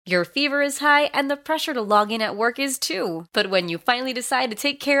Your fever is high and the pressure to log in at work is too. But when you finally decide to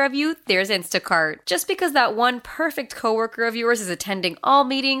take care of you, there's Instacart. Just because that one perfect coworker of yours is attending all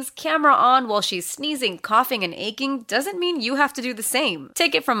meetings, camera on while she's sneezing, coughing, and aching, doesn't mean you have to do the same.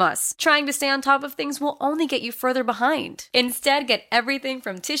 Take it from us. Trying to stay on top of things will only get you further behind. Instead, get everything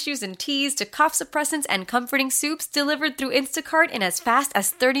from tissues and teas to cough suppressants and comforting soups delivered through Instacart in as fast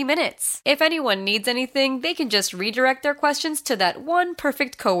as 30 minutes. If anyone needs anything, they can just redirect their questions to that one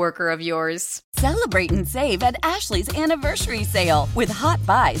perfect coworker of yours. Celebrate and save at Ashley's Anniversary Sale. With Hot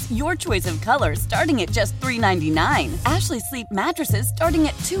Buys, your choice of colors starting at just $3.99. Ashley Sleep mattresses starting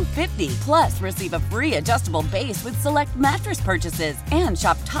at $2.50. Plus, receive a free adjustable base with select mattress purchases. And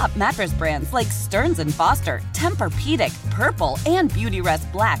shop top mattress brands like Stearns & Foster, Tempur-Pedic, Purple, and Beautyrest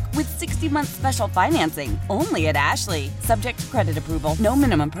Black with 60-month special financing. Only at Ashley. Subject to credit approval. No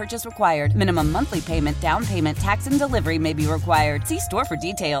minimum purchase required. Minimum monthly payment, down payment, tax, and delivery may be required. See store for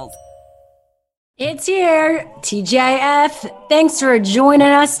details. It's here, TGIF. Thanks for joining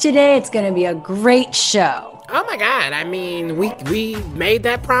us today. It's going to be a great show. Oh my God. I mean, we made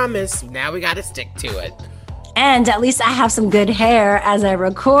that promise. Now we got to stick to it. And at least I have some good hair as I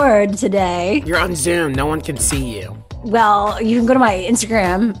record today. You're on Zoom. No one can see you. Well, you can go to my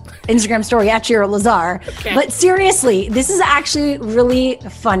Instagram story at Chiro Lazar. Okay. But seriously, this is actually really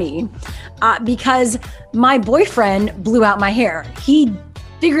funny because my boyfriend blew out my hair. He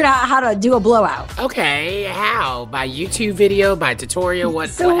figured out how to do a blowout. Okay, how? By YouTube video, by tutorial? What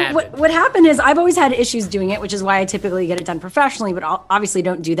happened? What happened is I've always had issues doing it, which is why I typically get it done professionally, but obviously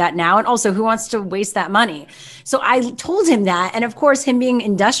don't do that now. And also, who wants to waste that money? So I told him that. And of course, him being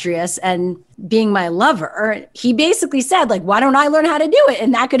industrious and being my lover, he basically said, like, why don't I learn how to do it?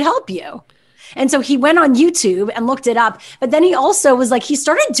 And that could help you. And so he went on YouTube and looked it up. But then he also was like, he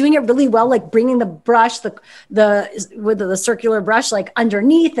started doing it really well, like bringing the brush, with the circular brush, like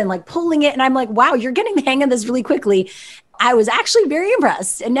underneath and like pulling it. And I'm like, wow, you're getting the hang of this really quickly. I was actually very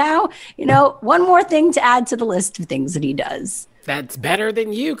impressed. And now, one more thing to add to the list of things that he does. That's better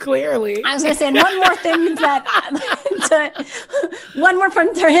than you, clearly. I was going to say one more thing one more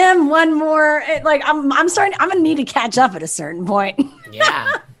from him, one more. Like I'm going to need to catch up at a certain point.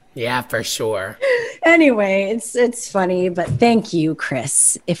 Yeah. Yeah, for sure. Anyway, it's funny, but thank you,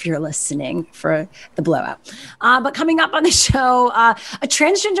 Chris, if you're listening, for the blowout. But coming up on the show, a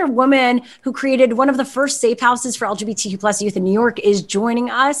transgender woman who created one of the first safe houses for LGBTQ plus youth in New York is joining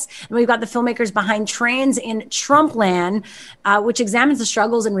us. And we've got the filmmakers behind Trans in Trumpland, which examines the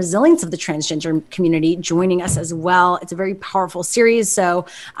struggles and resilience of the transgender community, joining us as well. It's a very powerful series. So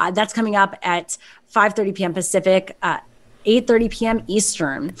that's coming up at 5:30 p.m. Pacific, 8:30 p.m.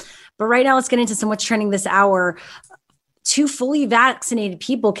 Eastern. But right now, let's get into what's trending this hour. 2 fully vaccinated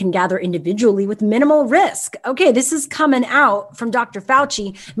people can gather individually with minimal risk. Okay, this is coming out from Dr.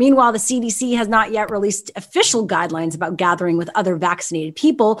 Fauci. Meanwhile, the CDC has not yet released official guidelines about gathering with other vaccinated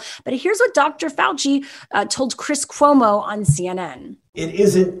people. But here's what Dr. Fauci told Chris Cuomo on CNN. It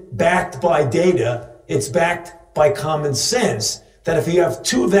isn't backed by data. It's backed by common sense that if you have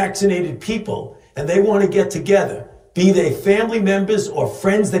 2 vaccinated people and they want to get together, be they family members or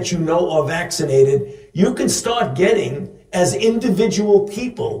friends that you know are vaccinated, you can start getting, as individual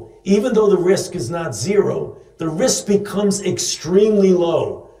people, even though the risk is not zero, the risk becomes extremely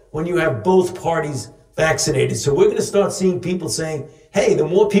low when you have both parties vaccinated. So we're going to start seeing people saying, hey, the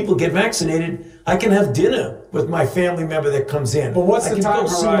more people get vaccinated, I can have dinner with my family member that comes in. But what's the time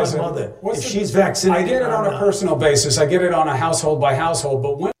horizon? I can go see my mother if she's vaccinated. I get it on a personal basis. I get it on a household by household.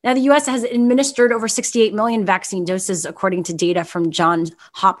 But when Now, the U.S. has administered over 68 million vaccine doses, according to data from Johns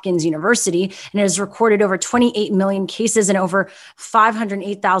Hopkins University, and has recorded over 28 million cases and over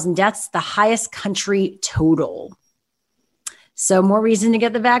 508,000 deaths, the highest country total. So more reason to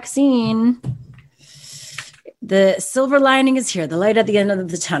get the vaccine. The silver lining is here, the light at the end of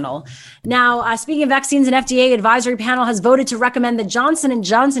the tunnel. Now, speaking of vaccines, an FDA advisory panel has voted to recommend the Johnson &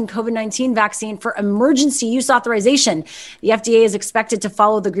 Johnson COVID-19 vaccine for emergency use authorization. The FDA is expected to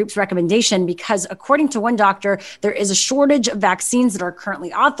follow the group's recommendation because, according to one doctor, there is a shortage of vaccines that are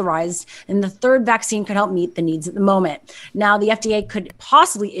currently authorized, and the third vaccine could help meet the needs at the moment. Now, the FDA could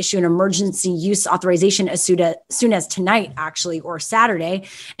possibly issue an emergency use authorization as soon as tonight, actually, or Saturday,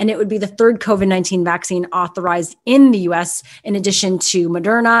 and it would be the third COVID-19 vaccine authorized in the U.S., in addition to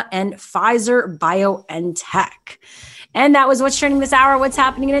Moderna and Pfizer BioNTech. And that was what's trending this hour. What's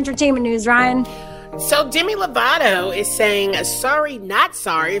happening in entertainment news, Ryan? So Demi Lovato is saying sorry, not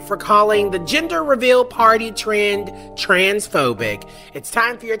sorry for calling the gender reveal party trend transphobic. It's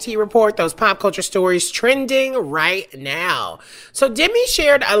time for your Tea Report, those pop culture stories trending right now. So Demi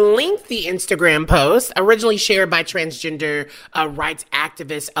shared a lengthy Instagram post, originally shared by transgender rights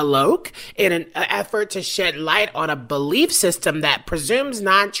activist Alok, in an effort to shed light on a belief system that presumes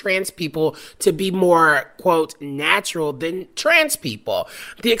non-trans people to be more, quote, natural than trans people.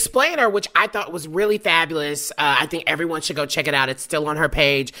 The explainer, which I thought was really fabulous. I think everyone should go check it out. It's still on her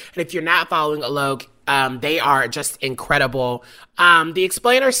page. And if you're not following Alok, they are just incredible. The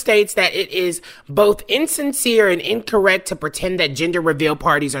explainer states that it is both insincere and incorrect to pretend that gender reveal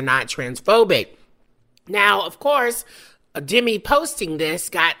parties are not transphobic. Now, of course, Demi posting this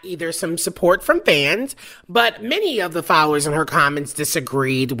got either some support from fans, but many of the followers in her comments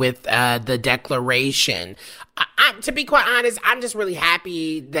disagreed with the declaration. To be quite honest, I'm just really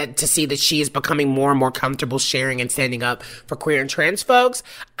happy to see that she is becoming more and more comfortable sharing and standing up for queer and trans folks.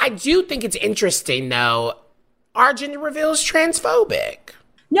 I do think it's interesting, though. Are gender reveals transphobic?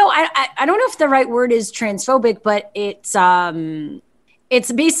 No, I don't know if the right word is transphobic, but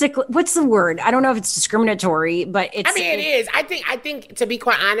it's basically, what's the word? I don't know if it's discriminatory, but it's. I mean, it is. I think to be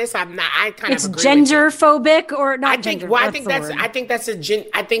quite honest, I'm not. I kind of. It's agree genderphobic or not? I think. Well, I think that's a.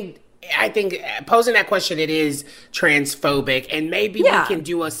 I think posing that question, it is transphobic, and maybe we can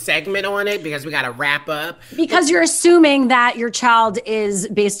do a segment on it because we got to wrap up. Because you're assuming that your child is,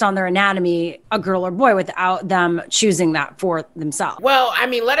 based on their anatomy, a girl or boy without them choosing that for themselves. Well, I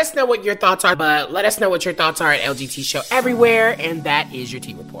mean, let us know what your thoughts are, but let us know what your thoughts are at LGT Show Everywhere, and that is your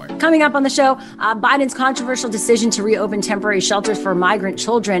Tea Report. Coming up on the show, Biden's controversial decision to reopen temporary shelters for migrant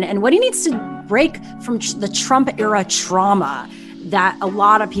children and what he needs to break from the Trump-era trauma that a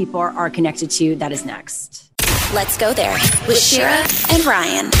lot of people are connected to. That is next. Let's go there with Shira and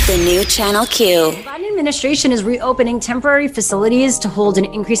Ryan, the new Channel Q. The Biden administration is reopening temporary facilities to hold an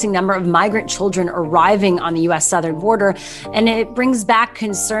increasing number of migrant children arriving on the U.S. southern border, and it brings back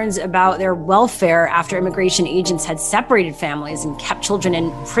concerns about their welfare after immigration agents had separated families and kept children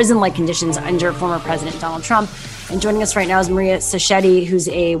in prison-like conditions under former President Donald Trump. And joining us right now is Maria Sacchetti, who's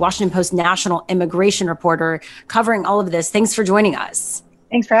a Washington Post national immigration reporter covering all of this. Thanks for joining us.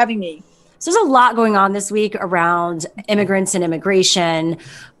 Thanks for having me. So there's a lot going on this week around immigrants and immigration.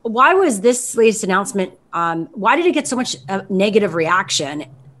 Why was this latest announcement, why did it get so much negative reaction?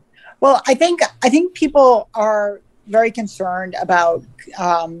 Well, I think people are very concerned about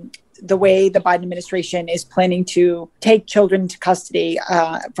the way the Biden administration is planning to take children to custody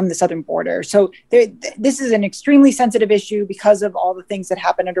from the southern border. So this is an extremely sensitive issue because of all the things that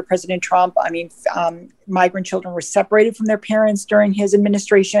happened under President Trump. I mean, migrant children were separated from their parents during his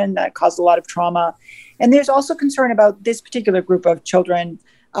administration. That caused a lot of trauma. And there's also concern about this particular group of children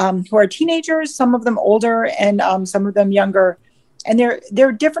who are teenagers, some of them older and some of them younger. And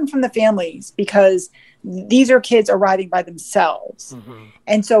they're different from the families because these are kids arriving by themselves. Mm-hmm.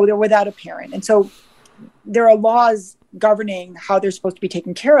 And so they're without a parent. And so there are laws governing how they're supposed to be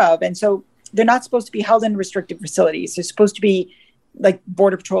taken care of. And so they're not supposed to be held in restricted facilities. They're supposed to be like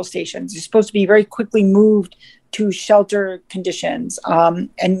Border Patrol stations. They're supposed to be very quickly moved to shelter conditions.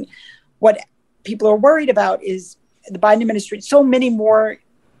 And what people are worried about is the Biden administration, so many more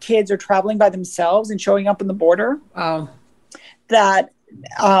kids are traveling by themselves and showing up on the border that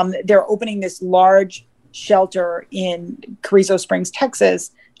they're opening this large shelter in Carrizo Springs,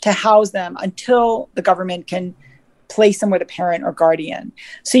 Texas, to house them until the government can place them with a parent or guardian.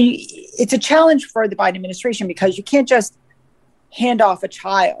 So it's a challenge for the Biden administration because you can't just hand off a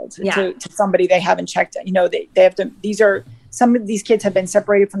child to somebody they haven't checked. You know, they have to, some of these kids have been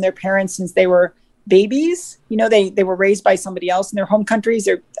separated from their parents since they were babies. You know, they were raised by somebody else in their home countries.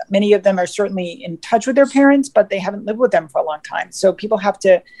 Many of them are certainly in touch with their parents, but they haven't lived with them for a long time. So people have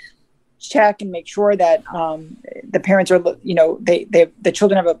to check and make sure that the parents are, you know, the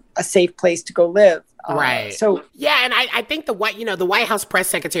children have a safe place to go live. Right. So yeah, and I think the White House press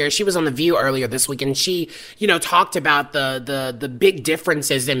secretary, she was on The View earlier this week, and she, you know, talked about the big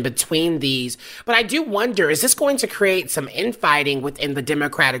differences in between these. But I do wonder, is this going to create some infighting within the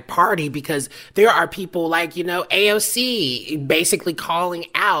Democratic Party? Because there are people like, you know, AOC basically calling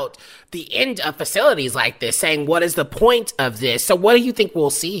out the end of facilities like this, saying, what is the point of this? So what do you think we'll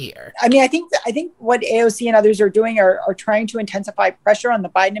see here? I mean, I think what AOC and others are doing are trying to intensify pressure on the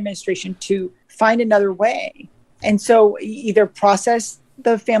Biden administration to find another way. And so either process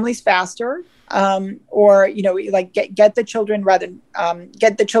the families faster, or, you know, like get the children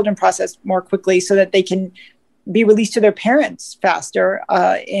get the children processed more quickly so that they can be released to their parents faster,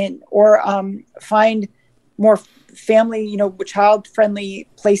 or find more family, child-friendly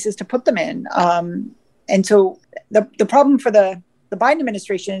places to put them in. And so the problem for the Biden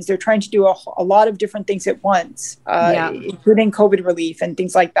administration is they're trying to do a lot of different things at once, including COVID relief and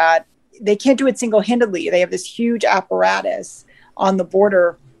things like that. They can't do it single-handedly. They have this huge apparatus on the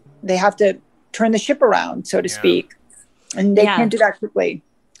border. They have to turn the ship around, so to speak, and they can't do that quickly.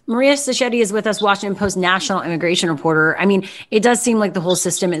 Maria Sacchetti is with us, Washington Post national immigration reporter. I mean, it does seem like the whole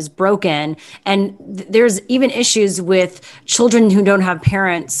system is broken. And there's even issues with children who don't have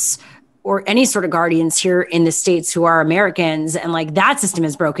parents or any sort of guardians here in the States who are Americans. And like that system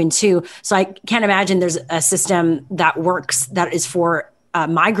is broken too. So I can't imagine there's a system that works that is for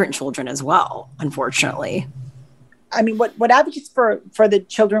migrant children as well, unfortunately. I mean, what advocates for the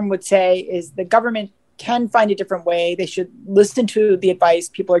children would say is the government can find a different way. They should listen to the advice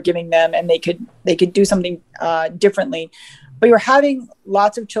people are giving them, and they could do something differently. But you're having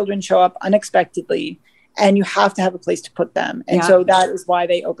lots of children show up unexpectedly, and you have to have a place to put them. And so that is why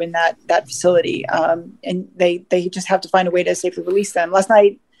they opened that facility. And they just have to find a way to safely release them. Last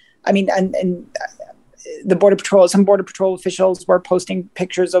night, I mean, and the some Border Patrol officials were posting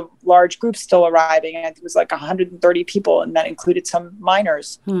pictures of large groups still arriving. And it was like 130 people, and that included some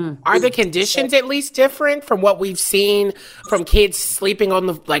minors. Are the conditions at least different from what we've seen from kids sleeping on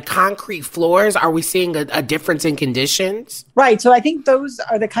the concrete floors? Are we seeing a difference in conditions? Right. So I think those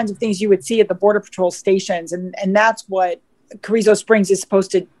are the kinds of things you would see at the Border Patrol stations. And that's what Carrizo Springs is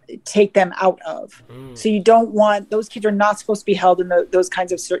supposed to take them out of. So you don't want, those kids are not supposed to be held in those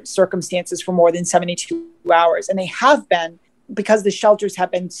kinds of circumstances for more than 72 hours. And they have been, because the shelters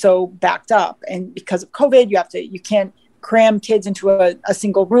have been so backed up. And because of COVID, you can't cram kids into a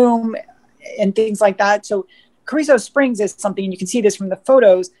single room and things like that. So Carrizo Springs is something, and you can see this from the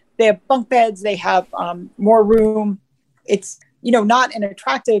photos. They have bunk beds, they have more room. It's, not an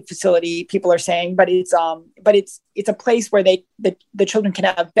attractive facility, people are saying, but it's a place where the children can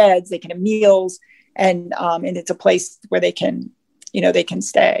have beds, they can have meals, and it's a place where they can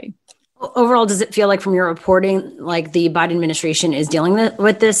stay. Overall, does it feel like from your reporting, like the Biden administration is dealing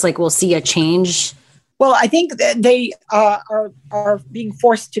with this? Like we'll see a change? Well, I think that they are being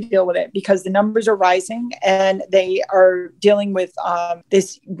forced to deal with it because the numbers are rising, and they are dealing with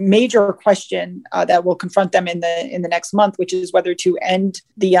this major question that will confront them in the next month, which is whether to end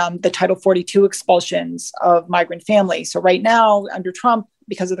the Title 42 expulsions of migrant families. So right now, under Trump,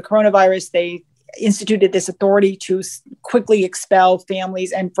 because of the coronavirus, they instituted this authority to quickly expel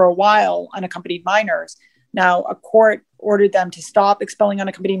families and, for a while, unaccompanied minors. Now, a court ordered them to stop expelling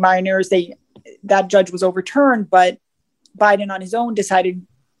unaccompanied minors. That judge was overturned, but Biden on his own decided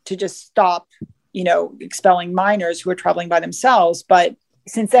to just stop, expelling minors who are traveling by themselves. But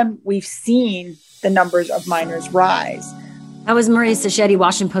since then, we've seen the numbers of minors rise. That was Maria Sacchetti,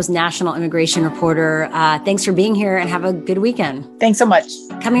 Washington Post national immigration reporter. Thanks for being here and have a good weekend. Thanks so much.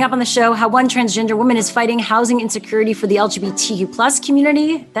 Coming up on the show, how one transgender woman is fighting housing insecurity for the LGBTQ plus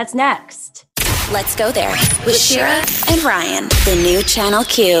community. That's next. Let's go there with Shira and Ryan, the new Channel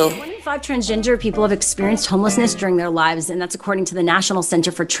Q. 1 in 5 transgender people have experienced homelessness during their lives, and that's according to the National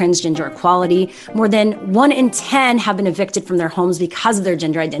Center for Transgender Equality. More than 1 in 10 have been evicted from their homes because of their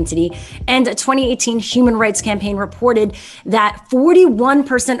gender identity. And a 2018 Human Rights Campaign reported that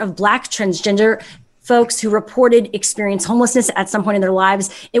 41% of Black transgender folks who reported experience homelessness at some point in their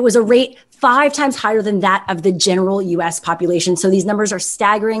lives, it was a rate 5 times higher than that of the general U.S. population. So these numbers are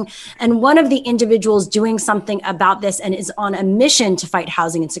staggering. And one of the individuals doing something about this and is on a mission to fight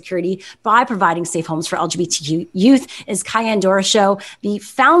housing insecurity by providing safe homes for LGBTQ youth is Kayaan Doroshow, the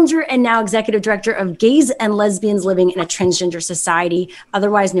founder and now executive director of Gays and Lesbians Living in a Transgender Society,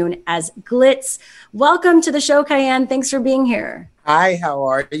 otherwise known as GLITS. Welcome to the show, Kayaan. Thanks for being here. Hi, how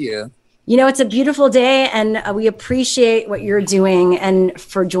are you? It's a beautiful day, and we appreciate what you're doing and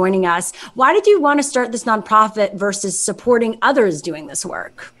for joining us. Why did you want to start this nonprofit versus supporting others doing this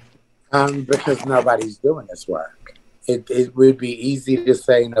work? Because nobody's doing this work. It would be easy to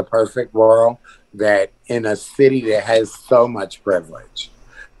say in a perfect world that in a city that has so much privilege,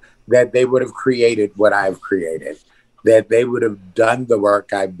 that they would have created what I've created, that they would have done the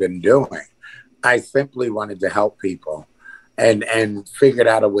work I've been doing. I simply wanted to help people. And figured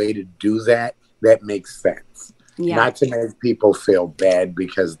out a way to do that makes sense. Yeah. Not to make people feel bad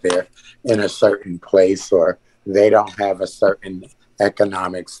because they're in a certain place or they don't have a certain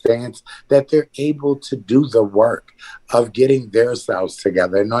economic stance, that they're able to do the work of getting themselves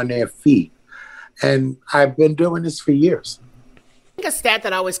together and on their feet. And I've been doing this for years. A stat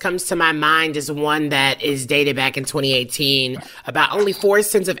that always comes to my mind is one that is dated back in 2018. About only 4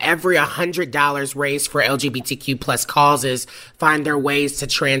 cents of every $100 raised for LGBTQ plus causes find their ways to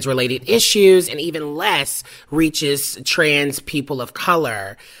trans-related issues, and even less reaches trans people of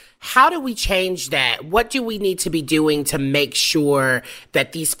color. How do we change that? What do we need to be doing to make sure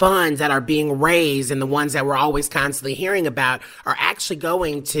that these funds that are being raised and the ones that we're always constantly hearing about are actually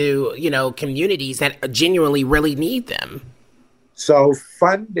going to, communities that genuinely really need them? So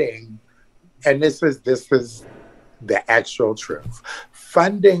funding, and this is the actual truth,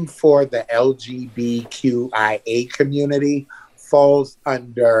 funding for the LGBTQIA community falls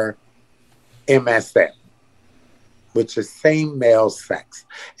under MSN, which is same male sex.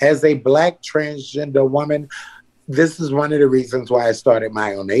 As a Black transgender woman, this is one of the reasons why I started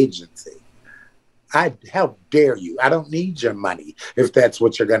my own agency. How dare you? I don't need your money if that's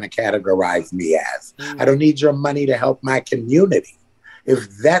what you're going to categorize me as. I don't need your money to help my community if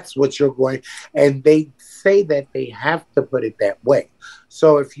that's what you're going. And they say that they have to put it that way.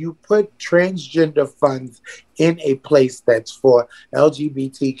 So if you put transgender funds in a place that's for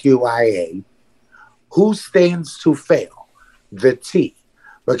LGBTQIA, who stands to fail? The T.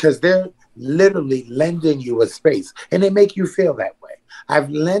 Because they're literally lending you a space and they make you feel that way.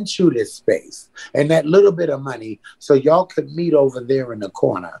 I've lent you this space and that little bit of money so y'all could meet over there in the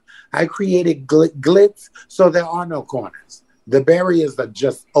corner. I created glitz so there are no corners. The barriers are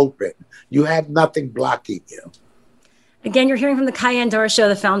just open. You have nothing blocking you. Again, you're hearing from the Kayane Dora Show,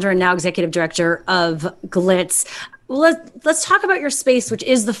 the founder and now executive director of Glitz. Let's talk about your space, which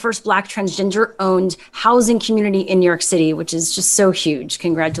is the first Black transgender-owned housing community in New York City, which is just so huge.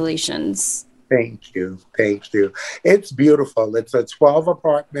 Congratulations. Thank you. Thank you. It's beautiful. It's a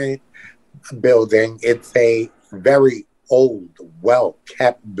 12-apartment building. It's a very old,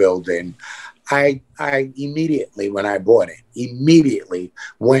 well-kept building. I immediately, when I bought it,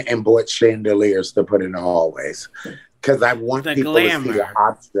 went and bought chandeliers to put in the hallways. Because I want people to see the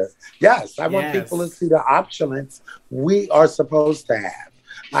options. Yes, I want people to see the opulence we are supposed to have.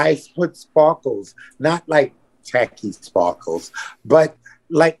 I put sparkles, not like tacky sparkles, but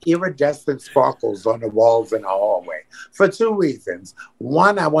like iridescent sparkles on the walls in the hallway for 2 reasons.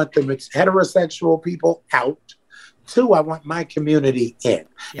 One, I want the heterosexual people out. 2, I want my community in.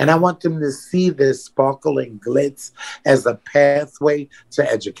 Yeah. And I want them to see this sparkling glitz as a pathway to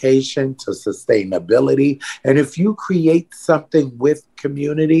education, to sustainability. And if you create something with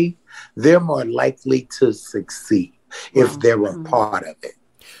community, they're more likely to succeed if they're a part of it.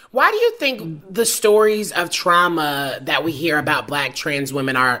 Why do you think the stories of trauma that we hear about Black trans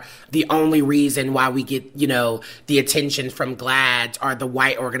women are the only reason why we get, the attention from GLAAD or the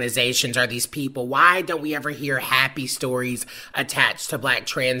white organizations or these people? Why don't we ever hear happy stories attached to Black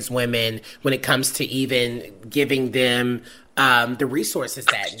trans women when it comes to even giving them the resources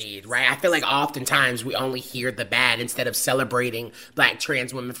that need, right? I feel like oftentimes we only hear the bad instead of celebrating Black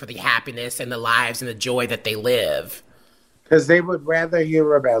trans women for the happiness and the lives and the joy that they live. Because they would rather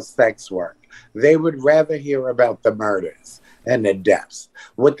hear about sex work. They would rather hear about the murders and the deaths.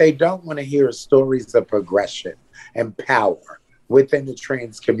 What they don't want to hear is stories of progression and power within the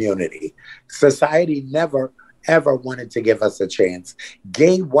trans community. Society never, ever wanted to give us a chance.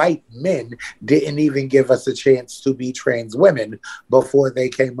 Gay white men didn't even give us a chance to be trans women before they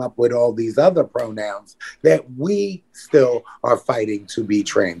came up with all these other pronouns that we still are fighting to be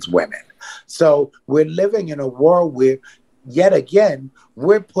trans women. So we're living in a world where yet again,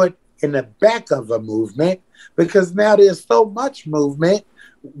 we're put in the back of a movement because now there's so much movement,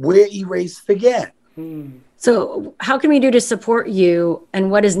 we're erased again. So how can we do to support you and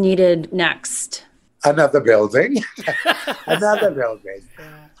what is needed next? Another building. Another building.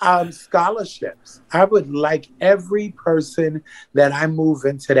 Scholarships. I would like every person that I move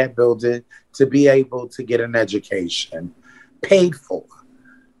into that building to be able to get an education paid for.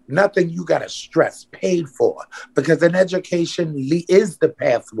 Nothing you got to stress, paid for, because an education is the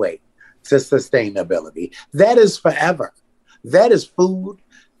pathway to sustainability. That is forever. That is food.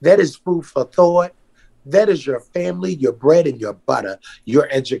 That is food for thought. That is your family, your bread and your butter, your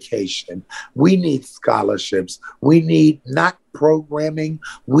education. We need scholarships. We need not programming.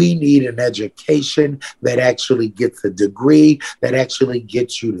 We need an education that actually gets a degree, that actually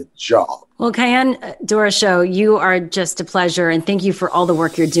gets you the job. Well, Kayane Dora Show, you are just a pleasure. And thank you for all the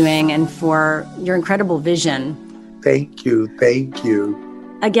work you're doing and for your incredible vision. Thank you. Thank you.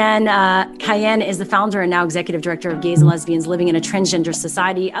 Again, Kayane is the founder and now executive director of Gays and Lesbians Living in a Transgender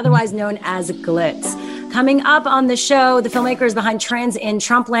Society, otherwise known as Glitz. Coming up on the show, the filmmakers behind Trans in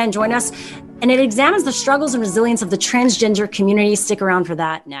Trumpland join us, and it examines the struggles and resilience of the transgender community. Stick around for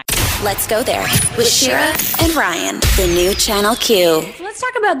that next. Let's go there with Shira and Ryan, the new Channel Q. Let's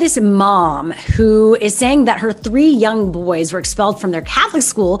talk about this mom who is saying that her 3 young boys were expelled from their Catholic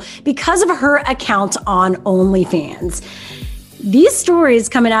school because of her account on OnlyFans. These stories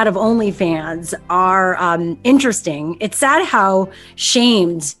coming out of OnlyFans are interesting. It's sad how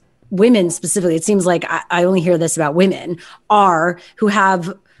shamed women specifically, it seems like I only hear this about women, are who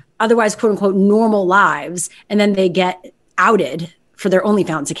have otherwise quote unquote normal lives, and then they get outed for their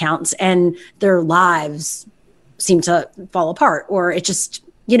OnlyFans accounts and their lives seem to fall apart, or it just,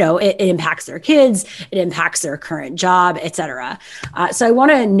 it impacts their kids, it impacts their current job, etc. So I want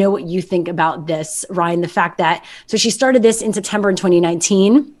to know what you think about this, Ryan, the fact that, so she started this in September in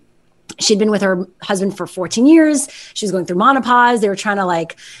 2019. She'd been with her husband for 14 years. She was going through menopause. They were trying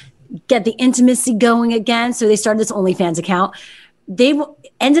to get the intimacy going again. So they started this OnlyFans account. They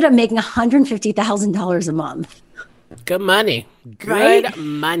ended up making $150,000 a month. Good money. Good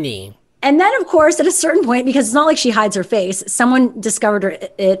money. And then, of course, at a certain point, because it's not like she hides her face, someone discovered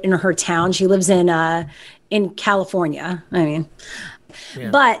it in her town. She lives in California.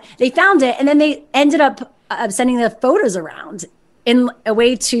 But they found it, and then they ended up sending the photos around in a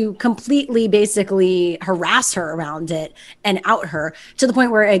way to completely basically harass her around it and out her, to the point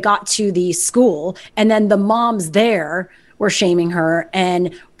where it got to the school. And then the moms there were shaming her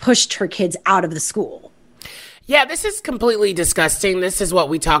and pushed her kids out of the school. Yeah, this is completely disgusting. This is what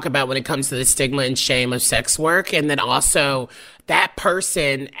we talk about when it comes to the stigma and shame of sex work. And then also that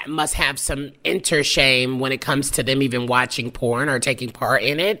person must have some shame when it comes to them even watching porn or taking part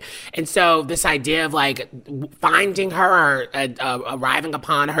in it. And so this idea of finding her or arriving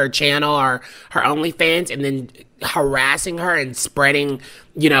upon her channel or her OnlyFans and then harassing her and spreading,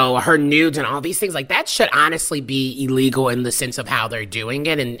 her nudes and all these things, that should honestly be illegal in the sense of how they're doing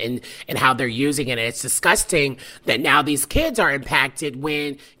it and how they're using it. And it's disgusting that now these kids are impacted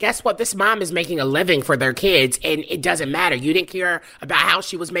when, guess what? This mom is making a living for their kids, and it doesn't matter. You didn't care about how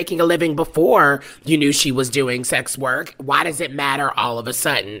she was making a living before you knew she was doing sex work. Why does it matter all of a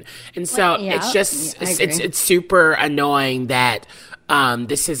sudden? And so it's just, it's super annoying that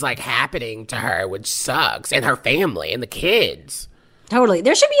this is happening to her, which sucks, and her family and the kids. Totally.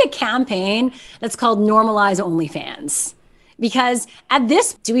 There should be a campaign that's called Normalize OnlyFans. Because at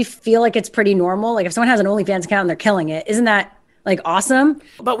this, do we feel like it's pretty normal? If someone has an OnlyFans account and they're killing it, isn't that awesome?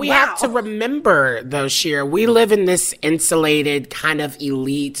 But we have to remember, though, Shira, we live in this insulated kind of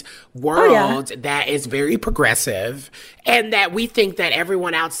elite world that is very progressive, and that we think that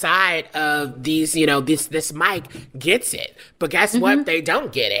everyone outside of these, this mic gets it. But guess what? They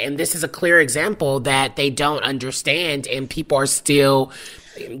don't get it. And this is a clear example that they don't understand, and people are still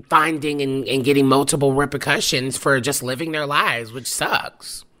finding and getting multiple repercussions for just living their lives, which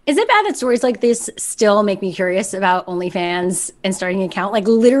sucks. Is it bad that stories like this still make me curious about OnlyFans and starting an account?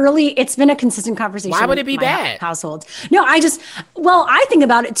 Literally, it's been a consistent conversation. Why would it be bad? Household. No, I think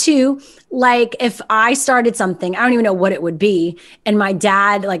about it too. If I started something, I don't even know what it would be, and my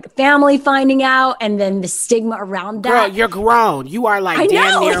dad, family finding out, and then the stigma around that. Girl, you're grown. You are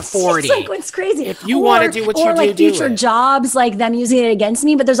damn near 40. It's crazy. If you want to do what you do, do future jobs, them using it against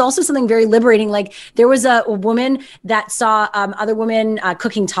me. But there's also something very liberating. There was a woman that saw other women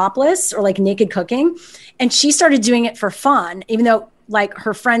cooking topless or naked cooking, and she started doing it for fun, even though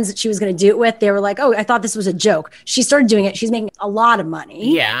her friends that she was going to do it with, they were oh, I thought this was a joke. She started doing it. She's making a lot of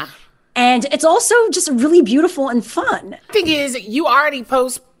money. Yeah. And it's also just really beautiful and fun. The thing is, you already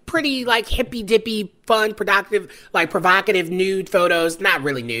post pretty hippy dippy, fun, provocative nude photos. Not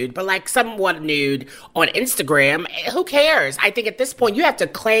really nude, but somewhat nude on Instagram. Who cares? I think at this point you have to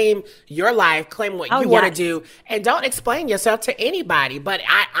claim your life, claim what you want to do, and don't explain yourself to anybody. But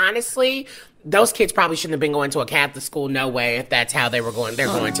I honestly, those kids probably shouldn't have been going to a Catholic school. No way. If that's how they're going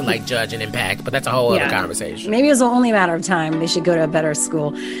to judge and impact. But that's a whole other conversation. Maybe it was only a matter of time. They should go to a better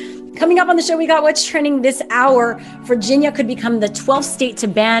school. Coming up on the show, we got what's trending this hour. Virginia could become the 12th state to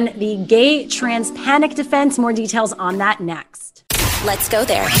ban the gay trans panic defense. More details on that next. Let's go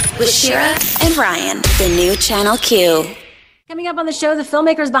there with Shira and Ryan, the new Channel Q. Coming up on the show, the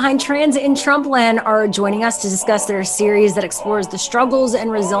filmmakers behind Trans in Trumpland are joining us to discuss their series that explores the struggles and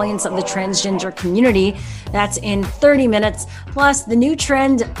resilience of the transgender community. That's in 30 minutes. Plus, the new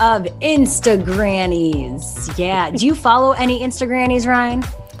trend of Instagrannies. Yeah. Do you follow any Instagrannies, Ryan?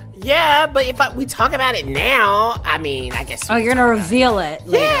 Yeah, but if we talk about it now, I guess... Oh, you're going to reveal it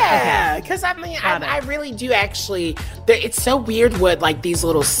later. Yeah, because I really do actually... It's so weird what, these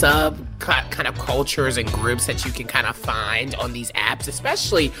little sub kind of cultures and groups that you can kind of find on these apps,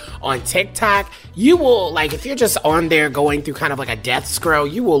 especially on TikTok. You will, if you're just on there going through kind of a death scroll,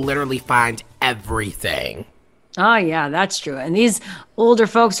 you will literally find everything. Oh, yeah, that's true. And these older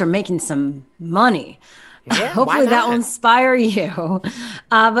folks are making some money. Yeah, Hopefully that will inspire you.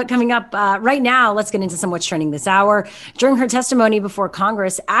 But coming up right now, let's get into some what's trending this hour. During her testimony before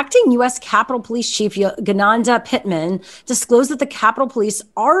Congress, acting U.S. Capitol Police Chief Gananda Pittman disclosed that the Capitol Police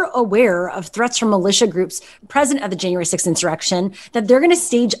are aware of threats from militia groups present at the January 6th insurrection, that they're going to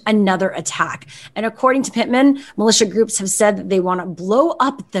stage another attack. And according to Pittman, militia groups have said that they want to blow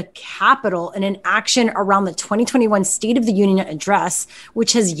up the Capitol in an action around the 2021 State of the Union address,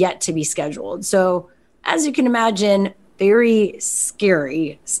 which has yet to be scheduled. So, as you can imagine, very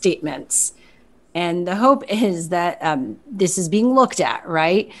scary statements. And the hope is that this is being looked at,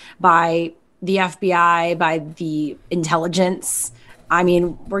 right, by the FBI, by the intelligence. I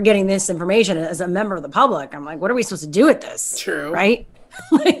mean, we're getting this information as a member of the public. I'm like, what are we supposed to do with this? True. Right?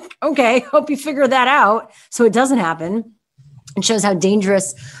 Like, okay, hope you figure that out so it doesn't happen. It shows how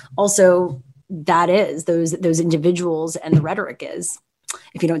dangerous also that is, those individuals and the rhetoric is,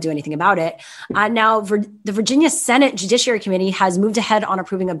 if you don't do anything about it. Now, the Virginia Senate Judiciary Committee has moved ahead on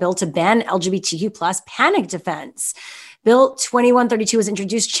approving a bill to ban LGBTQ plus panic defense. Bill 2132 was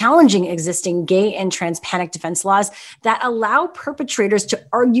introduced challenging existing gay and trans panic defense laws that allow perpetrators to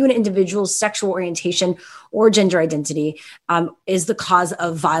argue an individual's sexual orientation or gender identity is the cause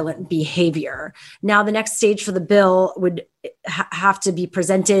of violent behavior. Now, the next stage for the bill would have to be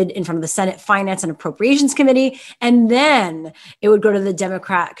presented in front of the Senate Finance and Appropriations Committee, and then it would go to the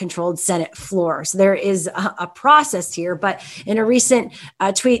Democrat-controlled Senate floor. So there is a process here. But in a recent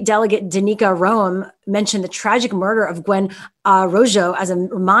tweet, Delegate Danica Roem mentioned the tragic murder of Gwen Rojo as a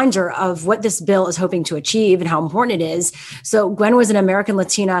reminder of what this bill is hoping to achieve and how important it is. So Gwen was an American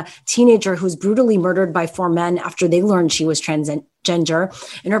Latina teenager who was brutally murdered by 4 men after they learned she was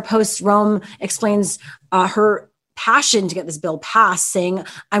transgender. In her post, Roem explains her passion to get this bill passed, saying,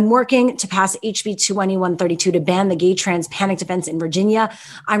 I'm working to pass HB 2132 to ban the gay trans panic defense in Virginia.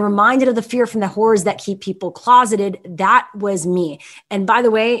 I'm reminded of the fear from the horrors that keep people closeted. That was me. And by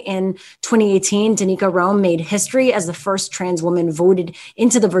the way, in 2018, Danica Roem made history as the first trans woman voted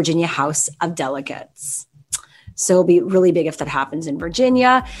into the Virginia House of Delegates. So it'll be really big if that happens in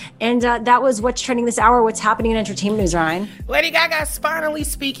Virginia. And that was what's trending this hour. What's happening in entertainment news, Ryan? Lady Gaga's finally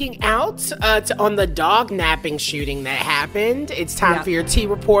speaking out on the dog napping shooting that happened. It's time for your T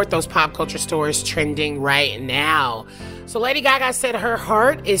Report, those pop culture stories trending right now. So Lady Gaga said her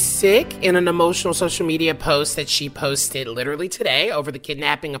heart is sick in an emotional social media post that she posted literally today over the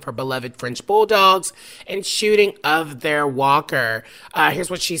kidnapping of her beloved French bulldogs and shooting of their walker. Here's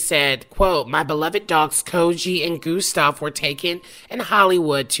what she said, quote, my beloved dogs Koji and Gustav were taken in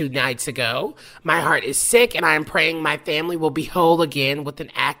Hollywood 2 nights ago. My heart is sick and I am praying my family will be whole again with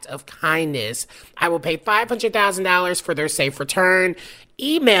an act of kindness. I will pay $500,000 for their safe return.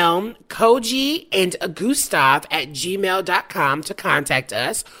 Email Koji and Gustav at gmail.com to contact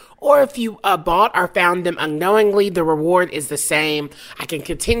us. Or if you bought or found them unknowingly, the reward is the same. I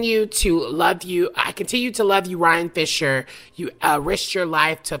continue to love you, Ryan Fisher. You risked your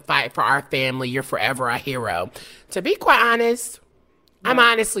life to fight for our family. You're forever a hero. To be quite honest, I'm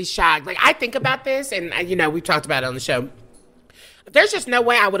honestly shocked. Like, I think about this, and, we've talked about it on the show. There's just no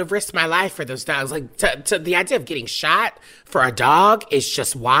way I would have risked my life for those dogs. Like, to the idea of getting shot for a dog is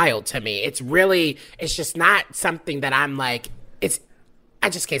just wild to me. It's just not something that I'm like, I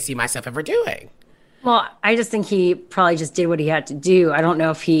just can't see myself ever doing. Well, I just think he probably just did what he had to do. I don't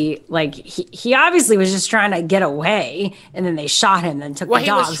know if he obviously was just trying to get away, and then they shot him and took the dogs.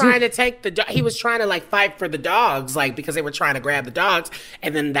 Well, he was trying to take he was trying to fight for the dogs, because they were trying to grab the dogs,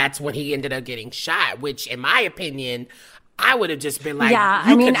 and then that's when he ended up getting shot, which in my opinion, I would have just been like,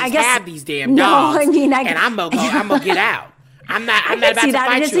 I guess have these damn dogs, and I'm gonna get out. I'm not about to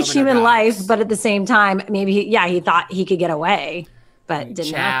fight you. It is a human life, but at the same time, maybe he thought he could get away, but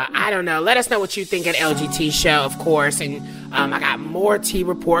didn't. I don't know. Let us know what you think at LGT Show, of course, and I got more T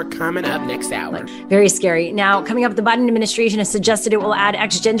Report coming up next hour. Very scary. Now, coming up, the Biden administration has suggested it will add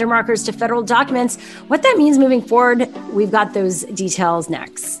X-gender markers to federal documents. What that means moving forward, we've got those details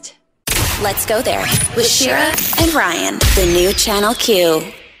next. Let's go there with Shira and Ryan, the new Channel Q.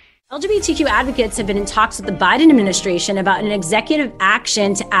 LGBTQ advocates have been in talks with the Biden administration about an executive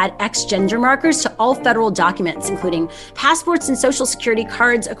action to add X-gender markers to all federal documents, including passports and social security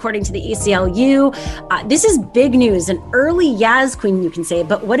cards, according to the ACLU. This is big news, an early Yaz queen, you can say,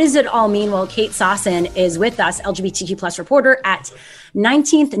 but what does it all mean? Well, Kate Sossin is with us, LGBTQ plus reporter at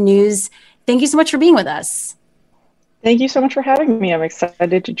 19th News. Thank you so much for being with us. Thank you so much for having me. I'm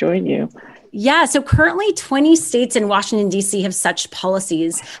excited to join you. Yeah, so currently 20 states and Washington, D.C. have such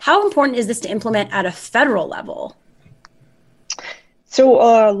policies. How important is this to implement at a federal level? So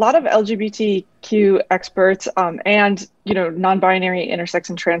a lot of LGBTQ LGBTQ experts and, non-binary, intersex,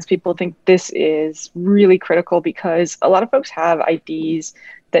 and trans people think this is really critical because a lot of folks have IDs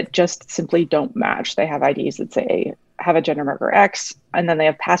that just simply don't match. They have IDs that say have a gender marker X, and then they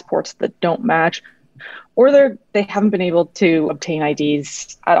have passports that don't match, or they haven't been able to obtain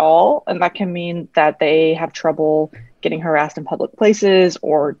IDs at all. And that can mean that they have trouble getting harassed in public places,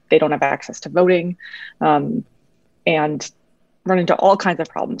 or they don't have access to voting, and run into all kinds of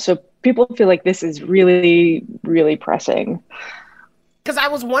problems. So people feel like this is really, really pressing. Because I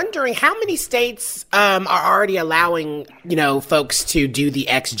was wondering how many states are already allowing, folks to do the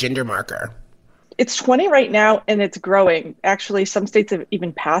X gender marker. It's 20 right now, and it's growing. Actually, some states have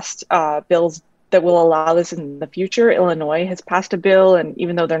even passed bills that will allow this in the future. Illinois has passed a bill, and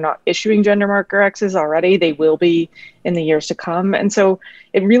even though they're not issuing gender marker X's already, they will be in the years to come. And so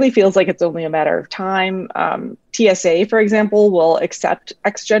it really feels like it's only a matter of time. TSA, for example, will accept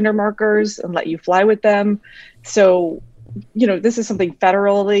X gender markers and let you fly with them. So, this is something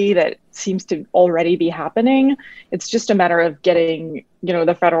federally that seems to already be happening. It's just a matter of getting,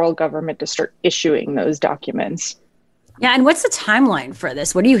 the federal government to start issuing those documents. Yeah, and what's the timeline for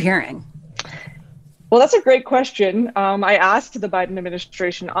this? What are you hearing? Well, that's a great question. I asked the Biden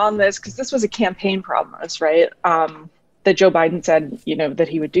administration on this because this was a campaign promise, right? That Joe Biden said, that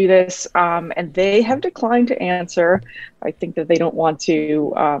he would do this. And they have declined to answer. I think that they don't want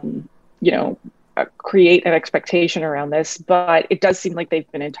to, create an expectation around this. But it does seem like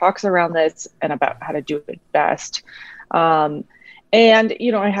they've been in talks around this and about how to do it best. And,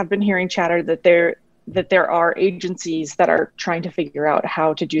 I have been hearing chatter that there are agencies that are trying to figure out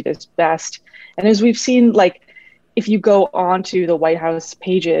how to do this best. And as we've seen, if you go onto the White House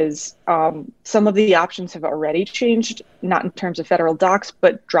pages, some of the options have already changed, not in terms of federal docs,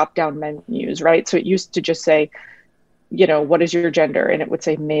 but drop-down menus, right? So it used to just say, what is your gender? And it would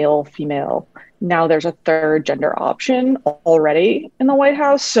say male, female. Now there's a third gender option already in the White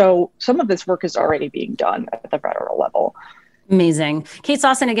House. So some of this work is already being done at the federal level. Amazing. Kate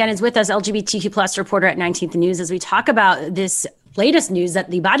Sawson again is with us, LGBTQ plus reporter at 19th News, as we talk about this latest news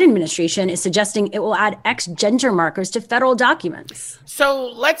that the Biden administration is suggesting it will add X gender markers to federal documents. So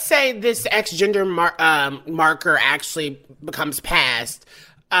let's say this X gender marker actually becomes passed.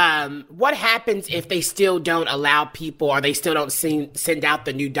 What happens if they still don't allow people, or they still don't send out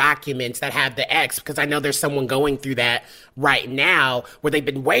the new documents that have the X? Because I know there's someone going through that right now where they've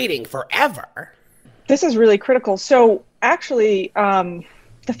been waiting forever. This is really critical. So actually,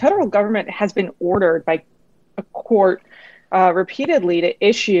 the federal government has been ordered by a court repeatedly to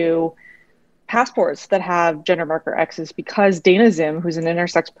issue passports that have gender marker X's because Dana Zim, who's an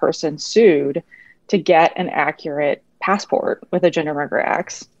intersex person, sued to get an accurate passport with a gender marker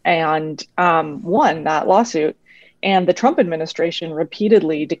X and won that lawsuit. And the Trump administration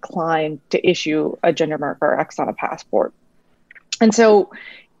repeatedly declined to issue a gender marker X on a passport. And so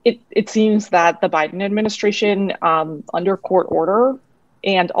it seems that the Biden administration, under court order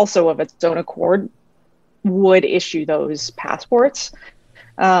and also of its own accord, would issue those passports.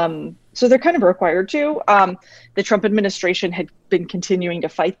 So they're kind of required to. The Trump administration had been continuing to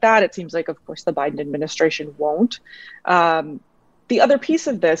fight that. It seems like, of course, the Biden administration won't. The other piece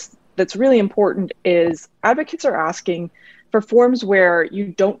of this that's really important is advocates are asking for forms where you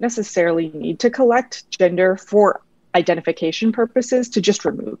don't necessarily need to collect gender for identification purposes to just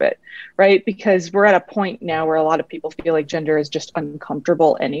remove it, right? Because we're at a point now where a lot of people feel like gender is just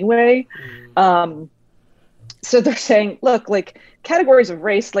uncomfortable anyway. So they're saying, look, categories of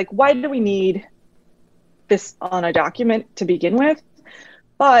race, why do we need this on a document to begin with?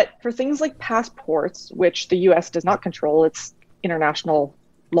 But for things like passports, which the US does not control, it's international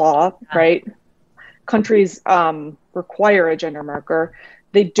law, right? Countries require a gender marker.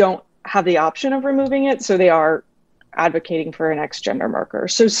 They don't have the option of removing it, so they are advocating for an X gender marker.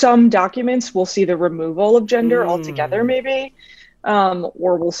 So some documents will see the removal of gender altogether, maybe,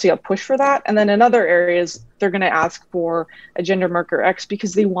 or we'll see a push for that. And then in other areas, they're going to ask for a gender marker X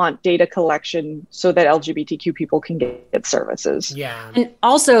because they want data collection so that LGBTQ people can get services. Yeah. And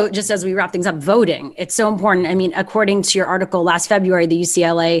also, just as we wrap things up, voting. It's so important. I mean, according to your article last February, the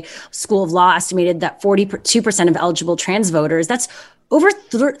UCLA School of Law estimated that 42% of eligible trans voters, that's over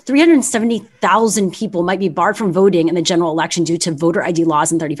 370,000 people, might be barred from voting in the general election due to voter ID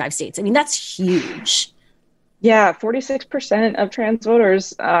laws in 35 states. I mean, that's huge. Yeah, 46% of trans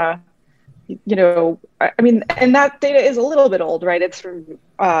voters, and that data is a little bit old, right? It's from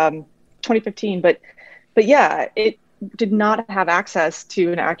 2015, but yeah, it did not have access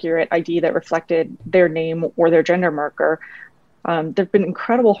to an accurate ID that reflected their name or their gender marker. There've been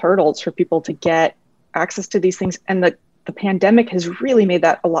incredible hurdles for people to get access to these things, and the pandemic has really made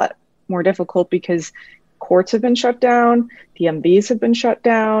that a lot more difficult because courts have been shut down, DMVs have been shut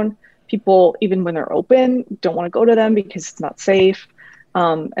down. People, even when they're open, don't want to go to them because it's not safe.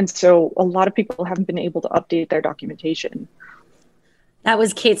 And so a lot of people haven't been able to update their documentation. That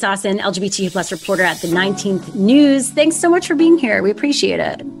was Kate Sossin, LGBTQ plus reporter at the 19th News. Thanks so much for being here. We appreciate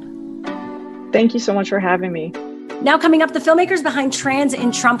it. Thank you so much for having me. Now coming up, the filmmakers behind Trans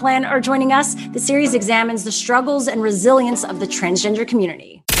in Trumpland are joining us. The series examines the struggles and resilience of the transgender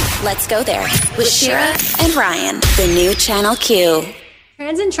community. Let's go there with Shira and Ryan, the new Channel Q.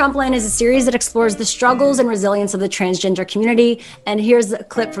 Trans in Trumpland is a series that explores the struggles and resilience of the transgender community. And here's a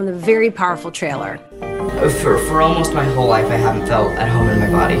clip from the very powerful trailer. For almost my whole life, I haven't felt at home in my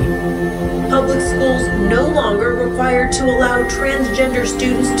body. Public schools no longer required to allow transgender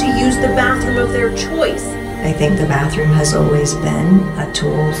students to use the bathroom of their choice. I think the bathroom has always been a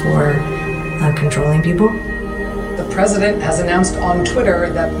tool for controlling people. The president has announced on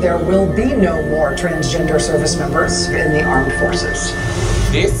Twitter that there will be no more transgender service members in the armed forces.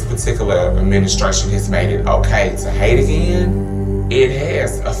 This particular administration has made it okay to hate again. It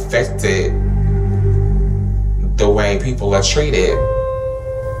has affected the way people are treated.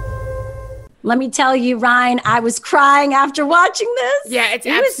 Let me tell you, Ryan, I was crying after watching this. Yeah, it's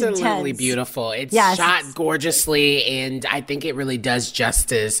absolutely beautiful. It's shot gorgeously, and I think it really does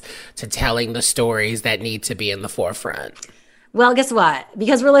justice to telling the stories that need to be in the forefront. Well, guess what?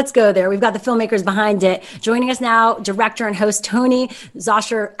 Because let's go there. We've got the filmmakers behind it. Joining us now, director and host Tony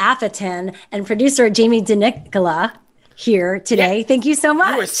Zosher-Afetin and producer Jamie DeNicola here today. Yeah. Thank you so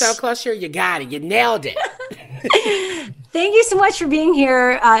much. You were so close here. You got it. You nailed it. Thank you so much for being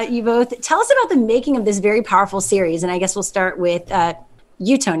here, you both. Tell us about the making of this very powerful series. And I guess we'll start with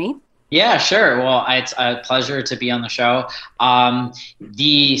you, Tony. Yeah, sure. Well, it's a pleasure to be on the show.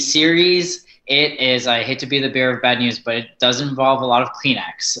 The series, it is, I hate to be the bearer of bad news, but it does involve a lot of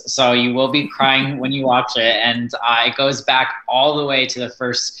Kleenex. So you will be crying when you watch it. And it goes back all the way to the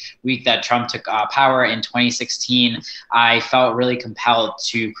first week that Trump took power in 2016. I felt really compelled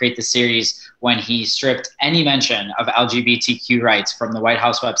to create the series when he stripped any mention of LGBTQ rights from the White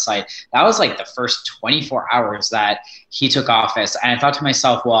House website. That was like the first 24 hours that he took office. And I thought to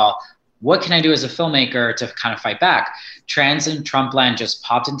myself, well, what can I do as a filmmaker to kind of fight back? Trans in Trumpland just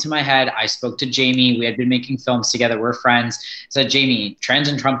popped into my head. I spoke to Jamie. We had been making films together. We're friends. I said, Jamie, Trans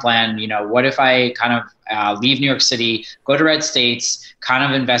in Trumpland, what if I kind of leave New York City, go to red states, kind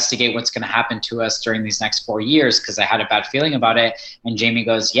of investigate what's going to happen to us during these next 4 years, because I had a bad feeling about it. And Jamie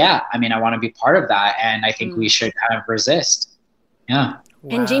goes, yeah, I want to be part of that. And I think we should kind of resist. Yeah.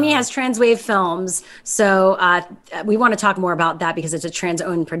 Wow. And Jamie has Transwave Films. So we want to talk more about that because it's a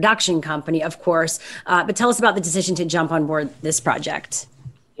trans-owned production company, of course. But tell us about the decision to jump on board this project.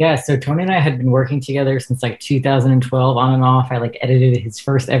 Yeah, so Tony and I had been working together since 2012 on and off. I edited his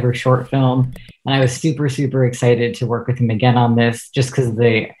first ever short film. And I was super, super excited to work with him again on this just because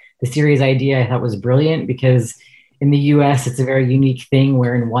the series idea I thought was brilliant because in the US, it's a very unique thing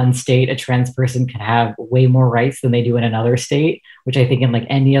where in one state, a trans person can have way more rights than they do in another state, which I think in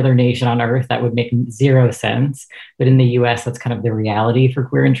any other nation on earth, that would make zero sense. But in the US, that's kind of the reality for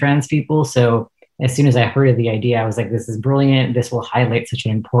queer and trans people. So as soon as I heard of the idea, I was like, this is brilliant. This will highlight such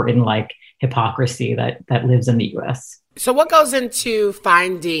an important hypocrisy that lives in the US. So what goes into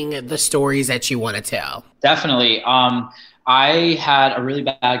finding the stories that you want to tell? Definitely. I had a really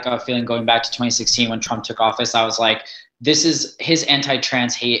bad gut feeling going back to 2016 when Trump took office. I was like, this is his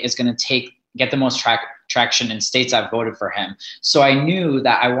anti-trans hate is going to get the most traction in states that voted for him. So I knew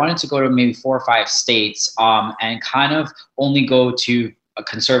that I wanted to go to maybe 4 or 5 states and kind of only go to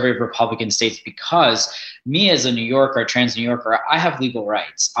conservative Republican states because me as a New Yorker, a trans New Yorker, I have legal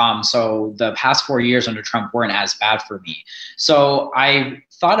rights. So the past 4 years under Trump weren't as bad for me. So I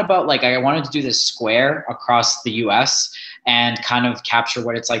thought about I wanted to do this square across the US and kind of capture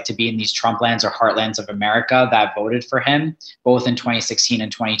what it's like to be in these Trumplands or heartlands of America that voted for him, both in 2016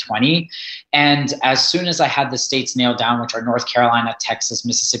 and 2020. And as soon as I had the states nailed down, which are North Carolina, Texas,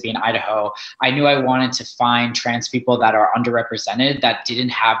 Mississippi, and Idaho, I knew I wanted to find trans people that are underrepresented that didn't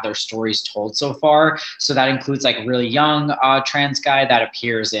have their stories told so far. So that includes a really young trans guy that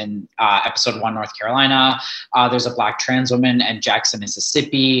appears in episode 1, North Carolina. There's a Black trans woman in Jackson,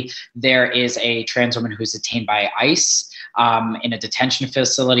 Mississippi. There is a trans woman who's detained by ICE in a detention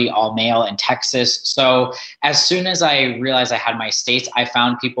facility, all male in Texas. So as soon as I realized I had my states, I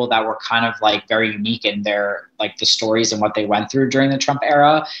found people that were kind of very unique in their the stories and what they went through during the Trump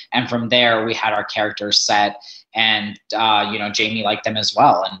era. And from there, we had our characters set and, Jamie liked them as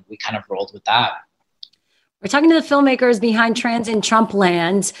well. And we kind of rolled with that. We're talking to the filmmakers behind Trans in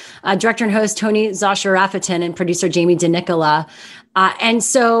Trumpland, director and host Tony Zosher-Afetin and producer Jamie DeNicola. And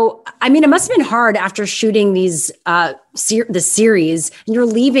so, I mean, it must have been hard after shooting these the series, and you're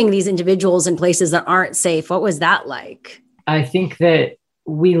leaving these individuals in places that aren't safe. What was that like? I think that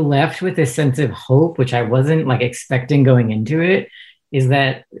we left with a sense of hope, which I wasn't like expecting going into it, is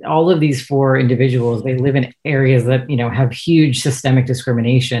that all of these 4 individuals, they live in areas that, you know, have huge systemic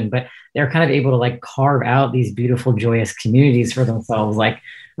discrimination, but they're kind of able to like carve out these beautiful, joyous communities for themselves. Like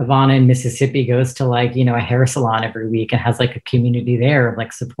Ivana in Mississippi goes to like, you know, a hair salon every week and has like a community there of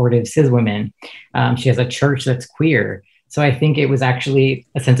like supportive cis women. She has a church that's queer. So I think it was actually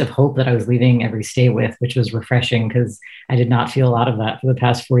a sense of hope that I was leaving every state with, which was refreshing because I did not feel a lot of that for the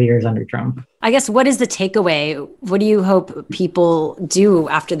past 4 years under Trump. I guess, what is the takeaway? What do you hope people do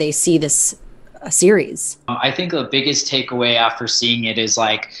after they see this series? I think the biggest takeaway after seeing it is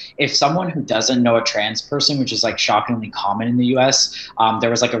like, if someone who doesn't know a trans person, which is like shockingly common in the US, there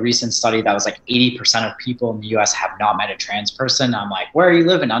was like a recent study that was like 80% of people in the US have not met a trans person. I'm like, where are you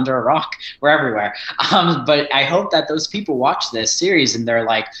living? Under a rock? We're everywhere. But I hope that those people watch this series and they're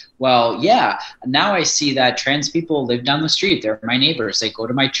like, well, yeah, now I see that trans people live down the street. They're my neighbors. They go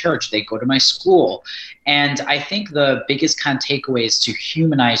to my church. They go to my school. And I think the biggest kind of takeaway is to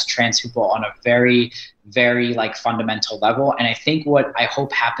humanize trans people on a very, very like fundamental level. And I think what I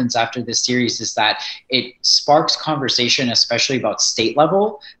hope happens after this series is that it sparks conversation, especially about state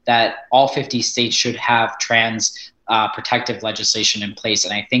level, that all 50 states should have trans protective legislation in place.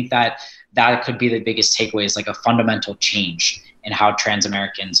 And I think that that could be the biggest takeaway, is like a fundamental change in how trans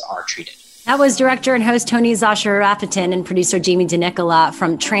Americans are treated. That was director and host Tony Zachariafen and producer Jamie DeNicola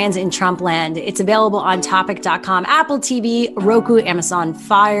from Trans in Trumpland. It's available on topic.com, Apple TV, Roku, Amazon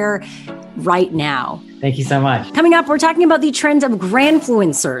Fire right now. Thank you so much. Coming up, we're talking about the trend of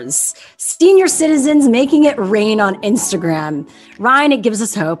grandfluencers, senior citizens making it rain on Instagram. Ryan, it gives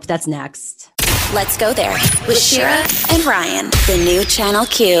us hope. That's next. Let's go there with Shira and Ryan, the new Channel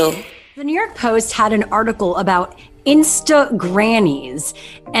Q. The New York Post had an article about Insta grannies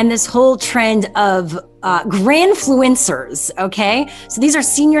and this whole trend of grandfluencers. Okay. So these are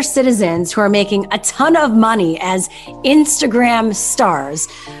senior citizens who are making a ton of money as Instagram stars,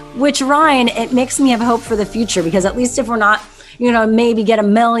 which, Ryan, it makes me have hope for the future, because at least if we're not, you know, maybe get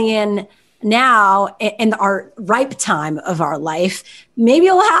 1 million now in our ripe time of our life, maybe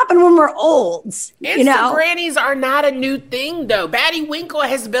it'll happen when we're old. Insta grannies are not a new thing, though. Batty Winkle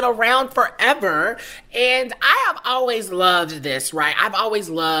has been around forever, and I have always loved this, right? I've always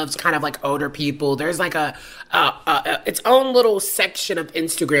loved kind of like older people. There's like its own little section of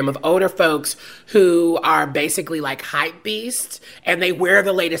Instagram of older folks who are basically like hype beasts, and they wear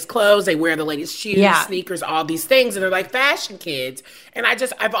the latest clothes, they wear the latest shoes, sneakers, all these things, and they're like fashion kids. And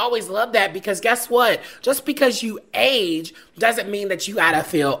I've always loved that, because guess what? Just because you age doesn't mean that you gotta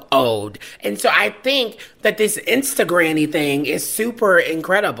feel old. And so I think that this Instagranny thing is super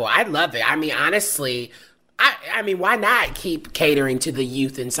incredible. I love it. I mean, honestly, I mean, why not keep catering to the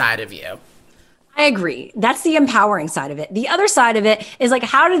youth inside of you? I agree. That's the empowering side of it. The other side of it is like,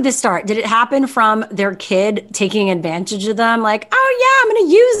 how did this start? Did it happen from their kid taking advantage of them? Like, oh yeah, I'm going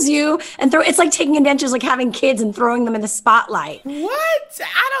to use you and throw. It's like taking advantage, like having kids and throwing them in the spotlight. What?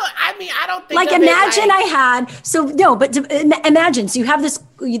 I don't think. Like, imagine I had. So no, but imagine. So you have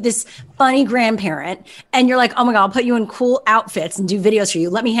this funny grandparent, and you're like, oh my God, I'll put you in cool outfits and do videos for you.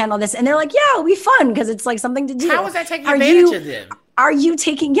 Let me handle this, and they're like, yeah, it'll be fun because it's like something to do. How is that taking advantage of them? Are you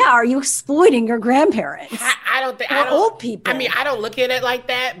exploiting your grandparents? I don't think old people. I mean, I don't look at it like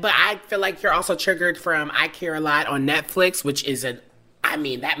that, but I feel like you're also triggered from I Care a Lot on Netflix, which is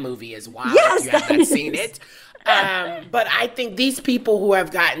that movie is wild. Yes, if you have not seen it. But I think these people who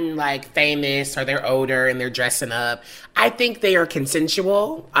have gotten like famous, or they're older and they're dressing up, I think they are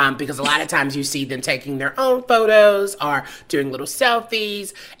consensual, because a lot of times you see them taking their own photos or doing little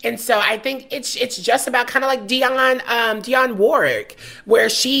selfies. And so I think it's just about kind of like Dionne Warwick, where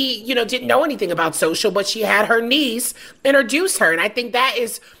she, didn't know anything about social, but she had her niece introduce her. And I think that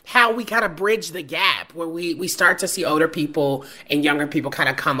is how we kind of bridge the gap, where we start to see older people and younger people kind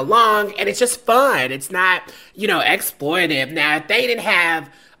of come along, and it's just fun. It's not, exploitative. Now, if they didn't have,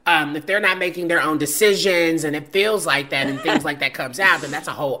 if they're not making their own decisions and it feels like that and things like that comes out, then that's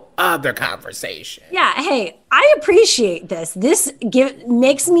a whole other conversation. Yeah. Hey, I appreciate this. This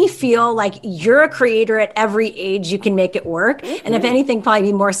makes me feel like you're a creator at every age. You can make it work. Mm-hmm. And if anything, probably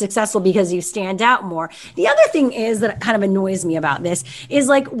be more successful because you stand out more. The other thing is that kind of annoys me about this is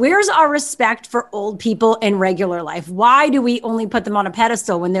like, where's our respect for old people in regular life? Why do we only put them on a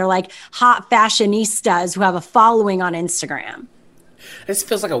pedestal when they're like hot fashionistas who have a following on Instagram? This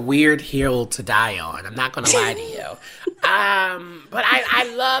feels like a weird hill to die on. I'm not going to lie to you. But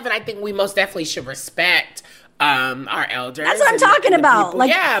I love, and I think we most definitely should respect our elders. That's what I'm talking about. People. Like,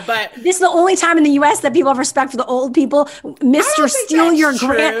 yeah, but this is the only time in the U.S. that people have respect for the old people. Mr. Steal Your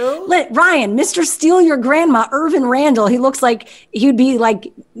Ryan, Mr. Steal Your Grandma, Irvin Randall. He looks like he'd be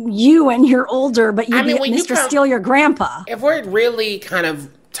like you and you're older, but you'd be Mr. Steal Your Grandpa. If we're really kind of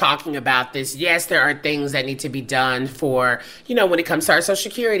talking about this, yes, there are things that need to be done for, when it comes to our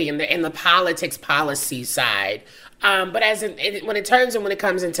Social Security and the politics policy side. But when it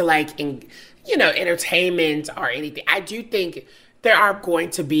comes into like, entertainment or anything, I do think there are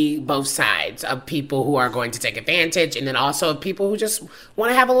going to be both sides of people who are going to take advantage, and then also people who just want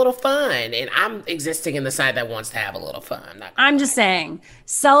to have a little fun. And I'm existing in the side that wants to have a little fun. I'm just saying,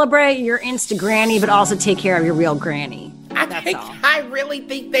 celebrate your Insta granny, but also take care of your real granny. I really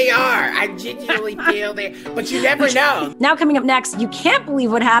think they are. I genuinely feel they, but you never know. Now coming up next, you can't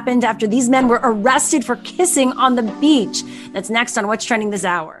believe what happened after these men were arrested for kissing on the beach. That's next on What's Trending This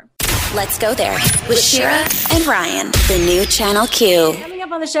Hour. Let's go there with Shira and Ryan, the new Channel Q. Coming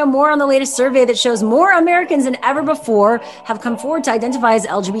up on the show, more on the latest survey that shows more Americans than ever before have come forward to identify as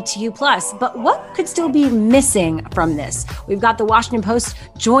LGBTQ+. But what could still be missing from this? We've got the Washington Post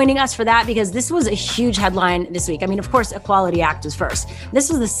joining us for that because this was a huge headline this week. I mean, of course, Equality Act was first. This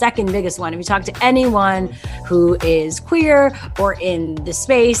was the second biggest one. If you talk to anyone who is queer or in the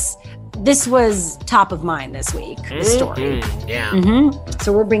space, this was top of mind this week, the story.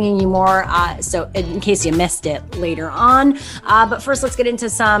 So we're bringing you more, so in case you missed it later on. But first, let's get into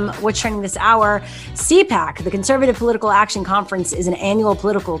some What's Trending This Hour. CPAC, the Conservative Political Action Conference, is an annual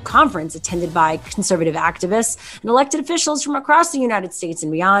political conference attended by conservative activists and elected officials from across the United States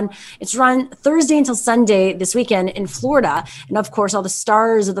and beyond. It's run Thursday until Sunday this weekend in Florida. And of course, all the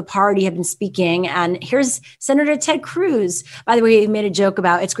stars of the party have been speaking. And here's Senator Ted Cruz. By the way, he made a joke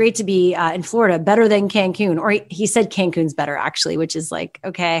about it's great to be in Florida, better than Cancun. Or he said Cancun's better, actually, which is like,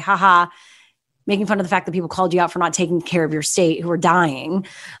 okay, haha, making fun of the fact that people called you out for not taking care of your state who are dying.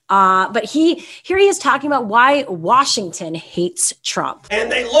 But here he is talking about why Washington hates Trump. And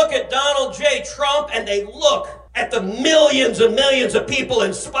they look at Donald J. Trump and they look at the millions and millions of people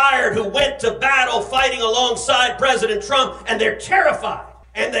inspired who went to battle fighting alongside President Trump, and they're terrified.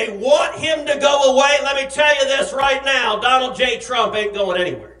 And they want him to go away. Let me tell you this right now, Donald J. Trump ain't going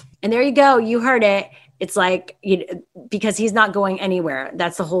anywhere. And there you go. You heard it. It's like, because he's not going anywhere.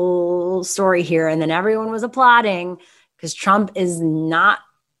 That's the whole story here. And then everyone was applauding because Trump is not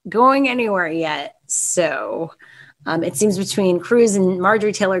going anywhere yet. So it seems between Cruz and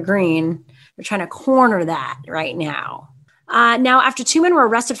Marjorie Taylor Greene, they're trying to corner that right now. Now, after two men were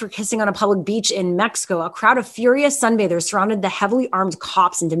arrested for kissing on a public beach in Mexico, a crowd of furious sunbathers surrounded the heavily armed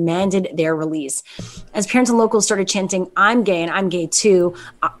cops and demanded their release. As parents and locals started chanting, "I'm gay and I'm gay too,"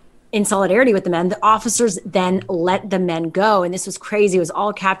 in solidarity with the men, the officers then let the men go. And this was crazy. It was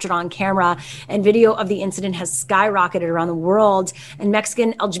all captured on camera. And video of the incident has skyrocketed around the world. And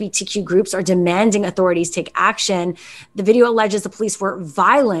Mexican LGBTQ groups are demanding authorities take action. The video alleges the police were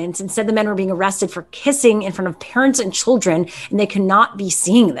violent and said the men were being arrested for kissing in front of parents and children. And they cannot be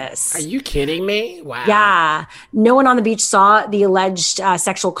seeing this. Are you kidding me? Wow. Yeah. No one on the beach saw the alleged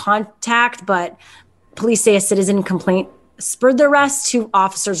sexual contact, but police say a citizen complaint spurred the arrest. Two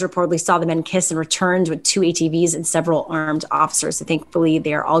officers reportedly saw the men kiss and returned with two ATVs and several armed officers. So thankfully,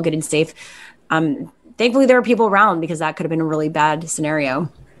 they are all good and safe. Thankfully, there are people around because that could have been a really bad scenario.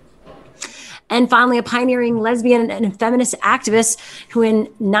 And finally, a pioneering lesbian and feminist activist who in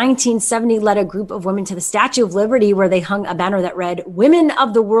 1970 led a group of women to the Statue of Liberty where they hung a banner that read, "Women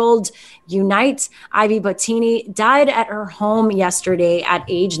of the World Unite." Ivy Bottini died at her home yesterday at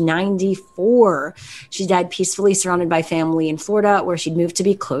age 94. She died peacefully surrounded by family in Florida where she'd moved to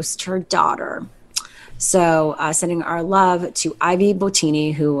be close to her daughter. So sending our love to Ivy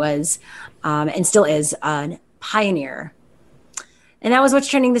Bottini, who was and still is a pioneer. And that was What's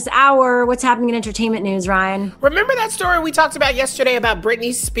Trending This Hour. What's happening in entertainment news, Ryan? Remember that story we talked about yesterday about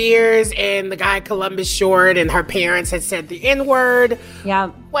Britney Spears and the guy Columbus Short and her parents had said the N-word? Yeah.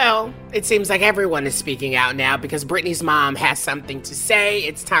 Well, it seems like everyone is speaking out now because Britney's mom has something to say.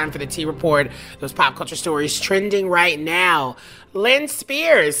 It's time for the T Report. Those pop culture stories trending right now. Lynn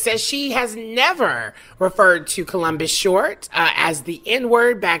Spears says she has never referred to Columbus Short as the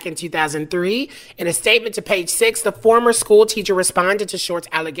N-word back in 2003. In a statement to Page Six, the former school teacher responded to Short's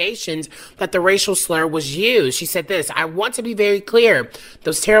allegations that the racial slur was used. She said this, "I want to be very clear.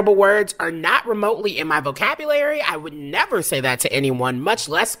 Those terrible words are not remotely in my vocabulary. I would never say that to anyone, much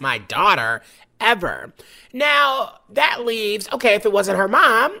less my daughter, ever." Now, that leaves, okay, if it wasn't her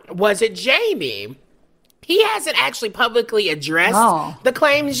mom, was it Jamie? he hasn't actually publicly addressed the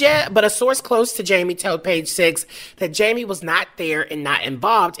claims yet, but a source close to Jamie told Page Six that Jamie was not there and not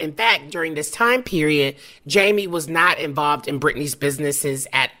involved. In fact, during this time period, Jamie was not involved in Britney's businesses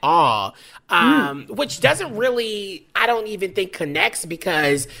at all, which doesn't really, I don't even think connects,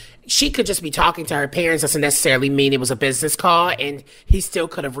 because she could just be talking to her parents. Doesn't necessarily mean it was a business call, and he still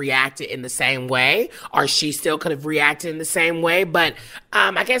could have reacted in the same way, or she still could have reacted in the same way. But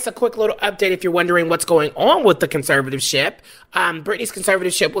I guess a quick little update if you're wondering what's going on with the conservatorship. Britney's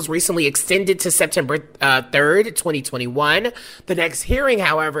conservatorship was recently extended to September 3rd, 2021. The next hearing,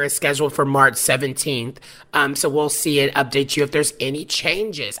 however, is scheduled for March 17th. So we'll see and update you if there's any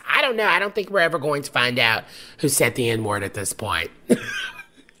changes. I don't know. I don't think we're ever going to find out who said the N-word at this point.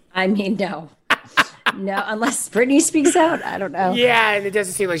 I mean, no, unless Britney speaks out. I don't know. Yeah, and it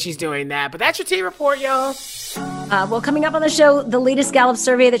doesn't seem like she's doing that. But that's your T Report, y'all. Well, coming up on the show, the latest Gallup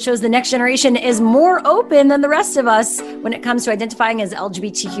survey that shows the next generation is more open than the rest of us when it comes to identifying as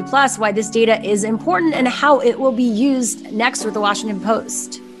LGBTQ+, why this data is important, and how it will be used next with the Washington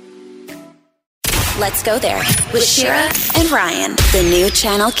Post. Let's go there with Shira and Ryan, the new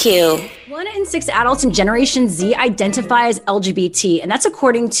Channel Q. 1 in 6 adults in Generation Z identify as LGBT, and that's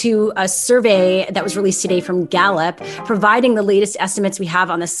according to a survey that was released today from Gallup, providing the latest estimates we have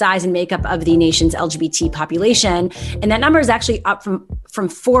on the size and makeup of the nation's LGBT population. And that number is actually up from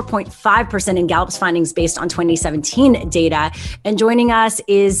 4.5% in Gallup's findings based on 2017 data. And joining us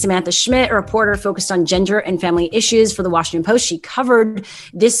is Samantha Schmidt, a reporter focused on gender and family issues for the Washington Post. She covered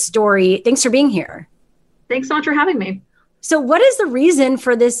this story. Thanks for being here. Thanks so much for having me. So what is the reason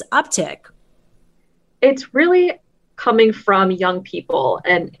for this uptick? It's really coming from young people.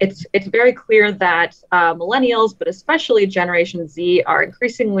 And it's very clear that millennials, but especially Generation Z, are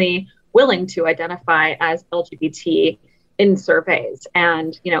increasingly willing to identify as LGBT in surveys.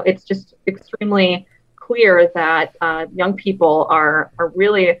 And, it's just extremely clear that young people are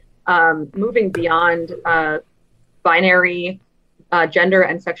really moving beyond binary gender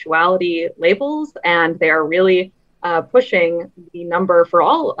and sexuality labels, and they are really pushing the number for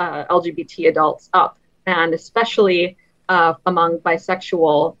all LGBT adults up, and especially among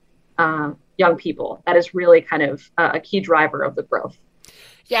bisexual young people. That is really kind of a key driver of the growth.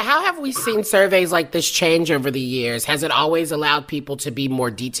 Yeah, how have we seen surveys like this change over the years? Has it always allowed people to be more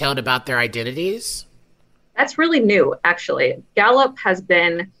detailed about their identities? That's really new, actually. Gallup has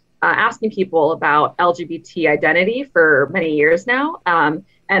been asking people about LGBT identity for many years now.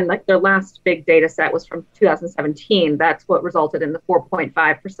 And like their last big data set was from 2017. That's what resulted in the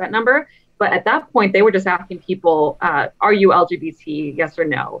 4.5% number. But at that point, they were just asking people, are you LGBT, yes or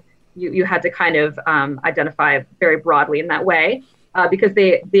no? You had to kind of identify very broadly in that way, because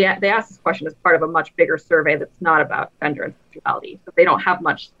they asked this question as part of a much bigger survey that's not about gender and sexuality. So they don't have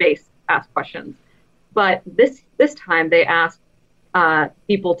much space to ask questions. But this time they asked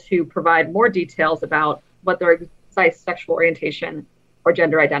people to provide more details about what their precise sexual orientation or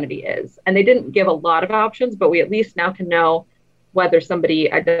gender identity is. And they didn't give a lot of options, but we at least now can know whether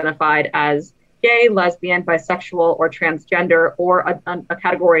somebody identified as gay, lesbian, bisexual, or transgender, or a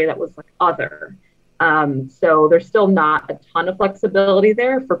category that was like other. So there's still not a ton of flexibility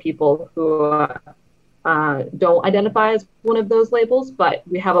there for people who don't identify as one of those labels, but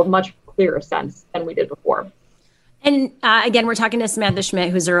we have a much clearer sense than we did before. And again, we're talking to Samantha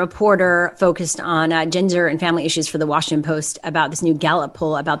Schmidt, who's a reporter focused on gender and family issues for the Washington Post, about this new Gallup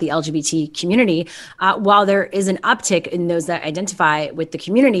poll about the LGBT community. While there is an uptick in those that identify with the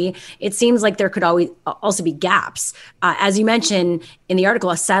community, it seems like there could always also be gaps. As you mentioned in the article,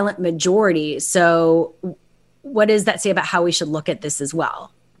 a silent majority. So what does that say about how we should look at this as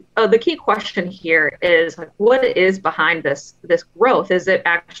well? The key question here is, what is behind this growth? Is it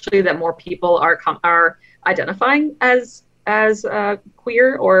actually that more people are identifying as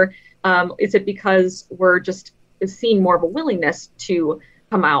queer, or is it because we're just seeing more of a willingness to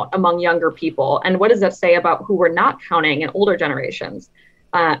come out among younger people? And what does that say about who we're not counting in older generations?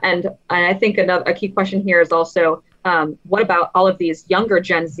 And I think a key question here is also, what about all of these younger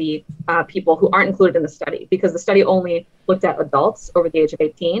Gen Z people who aren't included in the study? Because the study only looked at adults over the age of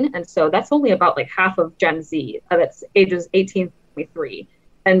 18. And so that's only about like half of Gen Z, that's ages 18 to 23.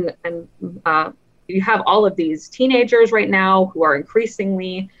 And you have all of these teenagers right now who are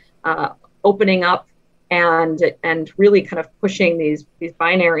increasingly opening up and really kind of pushing these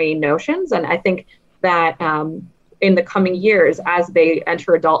binary notions. And I think that in the coming years, as they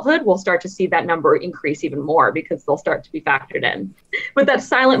enter adulthood, we'll start to see that number increase even more, because they'll start to be factored in. But that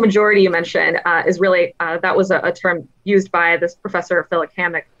silent majority you mentioned is really, that was a term used by this professor, Philip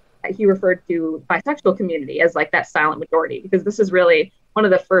Hammack. He referred to bisexual community as like that silent majority, because this is really one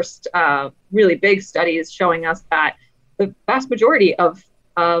of the first really big studies showing us that the vast majority of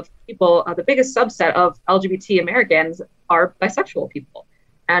people, the biggest subset of LGBT Americans are bisexual people.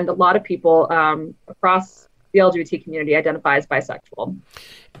 And a lot of people across the LGBT community identify as bisexual.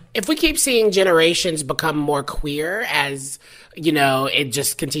 If we keep seeing generations become more queer as, it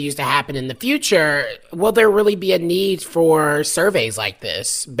just continues to happen in the future, will there really be a need for surveys like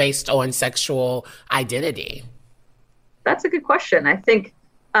this based on sexual identity? That's a good question. I think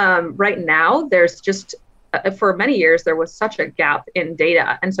right now there's just, for many years, there was such a gap in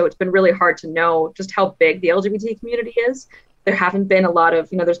data. And so it's been really hard to know just how big the LGBT community is. There haven't been a lot of,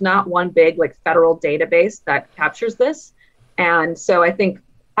 there's not one big federal database that captures this. And so I think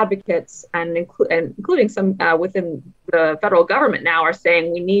advocates and including some within the federal government now are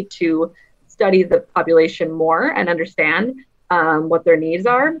saying we need to study the population more and understand what their needs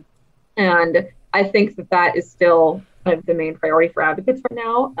are. And I think that is still kind of the main priority for advocates right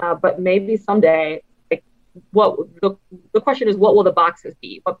now. But maybe someday, what the question is, what will the boxes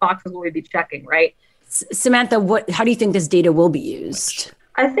be? What boxes will we be checking, right? Samantha, how do you think this data will be used?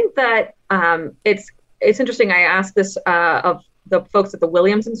 I think that it's interesting. I asked this of the folks at the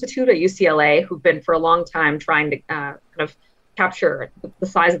Williams Institute at UCLA, who've been for a long time trying to kind of capture the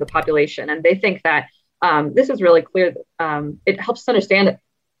size of the population. And they think that this is really clear. It helps us understand that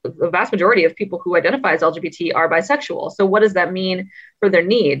the vast majority of people who identify as LGBT are bisexual. So what does that mean for their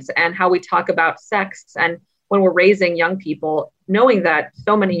needs and how we talk about sex? And when we're raising young people, knowing that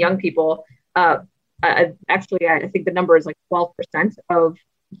so many young people, actually, I think the number is 12% of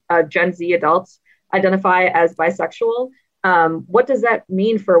Gen Z adults identify as bisexual. What does that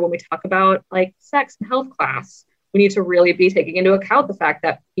mean for when we talk about sex and health class? We need to really be taking into account the fact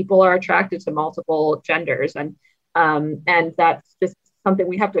that people are attracted to multiple genders, and that's just something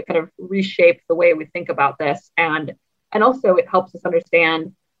we have to kind of reshape the way we think about this. And also it helps us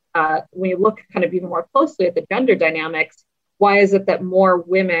understand when you look kind of even more closely at the gender dynamics, why is it that more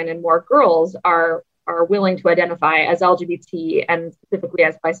women and more girls are willing to identify as LGBT and specifically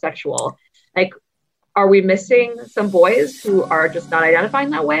as bisexual? Are we missing some boys who are just not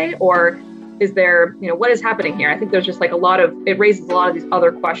identifying that way? Or is there, what is happening here? I think there's just it raises a lot of these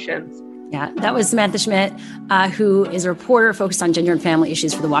other questions. Yeah, that was Samantha Schmidt, who is a reporter focused on gender and family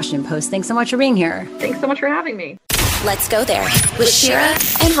issues for the Washington Post. Thanks so much for being here. Thanks so much for having me. Let's go there with Shira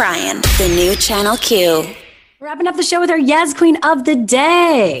and Ryan, the new Channel Q. Wrapping up the show with our Yes Queen of the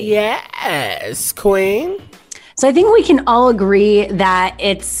Day. Yes, Queen. So I think we can all agree that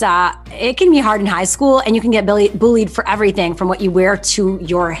it can be hard in high school, and you can get bullied for everything from what you wear to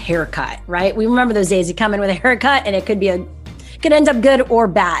your haircut, right? We remember those days. You come in with a haircut and it could end up good or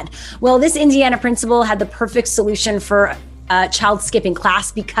bad. Well, this Indiana principal had the perfect solution for a child skipping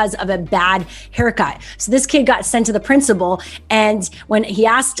class because of a bad haircut. So this kid got sent to the principal, and when he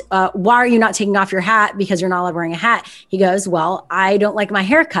asked, why are you not taking off your hat because you're not allowed wearing a hat? He goes, well, I don't like my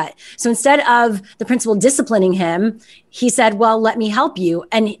haircut. So instead of the principal disciplining him, he said, well, let me help you.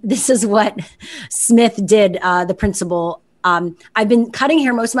 And this is what Smith did, the principal. I've been cutting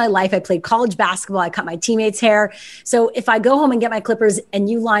hair most of my life. I played college basketball. I cut my teammates' hair. So if I go home and get my clippers and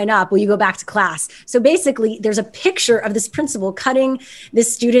you line up, will you go back to class? So basically, there's a picture of this principal cutting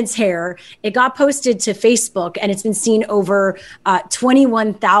this student's hair. It got posted to Facebook, and it's been seen over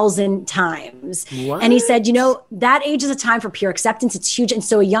 21,000 times. What? And he said, that age is a time for peer acceptance. It's huge. And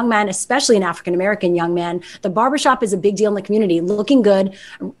so a young man, especially an African-American young man, the barbershop is a big deal in the community. Looking good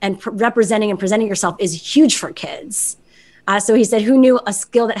and representing and presenting yourself is huge for kids. So he said, who knew a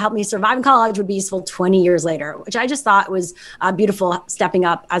skill that helped me survive in college would be useful 20 years later, which I just thought was beautiful, stepping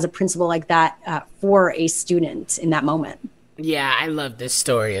up as a principal like that for a student in that moment. Yeah, I love this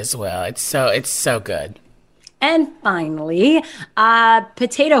story as well. It's so good. And finally,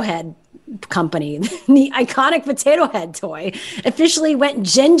 Potato Head Company, the iconic Potato Head toy, officially went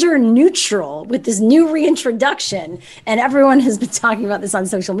gender neutral with this new reintroduction. And everyone has been talking about this on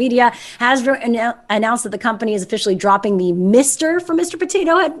social media. Hasbro announced that the company is officially dropping the Mr. from Mr.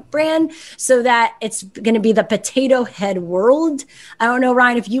 Potato Head brand so that it's going to be the Potato Head World. I don't know,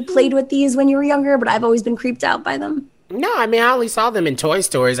 Ryan, if you played with these when you were younger, but I've always been creeped out by them. No, I mean, I only saw them in Toy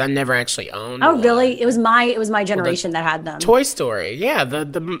Stories. I never actually owned one. Really? It was my generation that had them. Toy Story, yeah,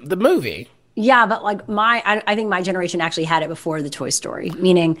 the movie. Yeah, but I think my generation actually had it before the Toy Story,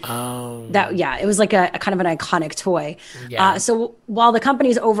 meaning that, it was like a kind of an iconic toy. Yeah. So while the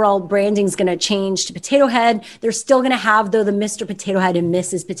company's overall branding is going to change to Potato Head, they're still going to have, though, the Mr. Potato Head and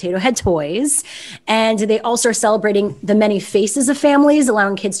Mrs. Potato Head toys. And they also are celebrating the many faces of families,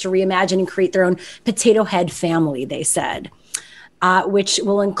 allowing kids to reimagine and create their own Potato Head family, they said. which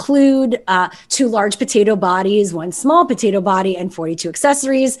will include 2 large potato bodies, 1 small potato body, and 42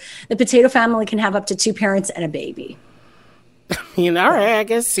 accessories. The potato family can have up to 2 parents and a baby. All right, I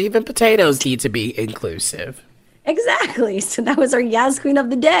guess even potatoes need to be inclusive. Exactly. So that was our Yas Queen of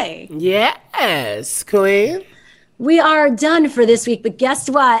the day. Yes, Queen. We are done for this week, but guess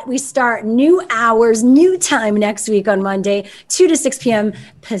what? We start new hours, new time next week on Monday, 2 to 6 p.m.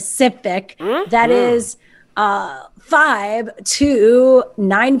 Pacific. That is 5 to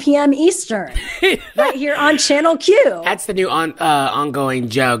 9 p.m. Eastern, right here on Channel Q. That's the new ongoing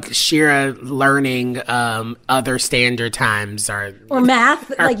joke. Shira learning other standard times or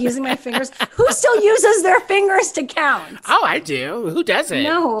math, like using my fingers. Who still uses their fingers to count? Oh, I do. Who doesn't?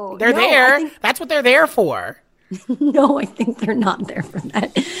 No, they're there. That's what they're there for. No, I think they're not there for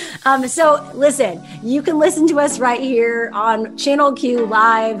that. So listen, you can listen to us right here on Channel Q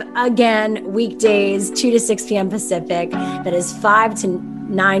live again, weekdays, 2 to 6 p.m. Pacific. That is 5 to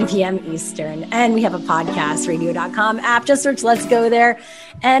 9 p.m. Eastern. And we have a podcast, radio.com app. Just search Let's Go there.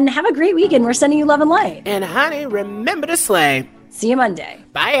 And have a great weekend. We're sending you love and light. And honey, remember to slay. See you Monday.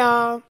 Bye, y'all.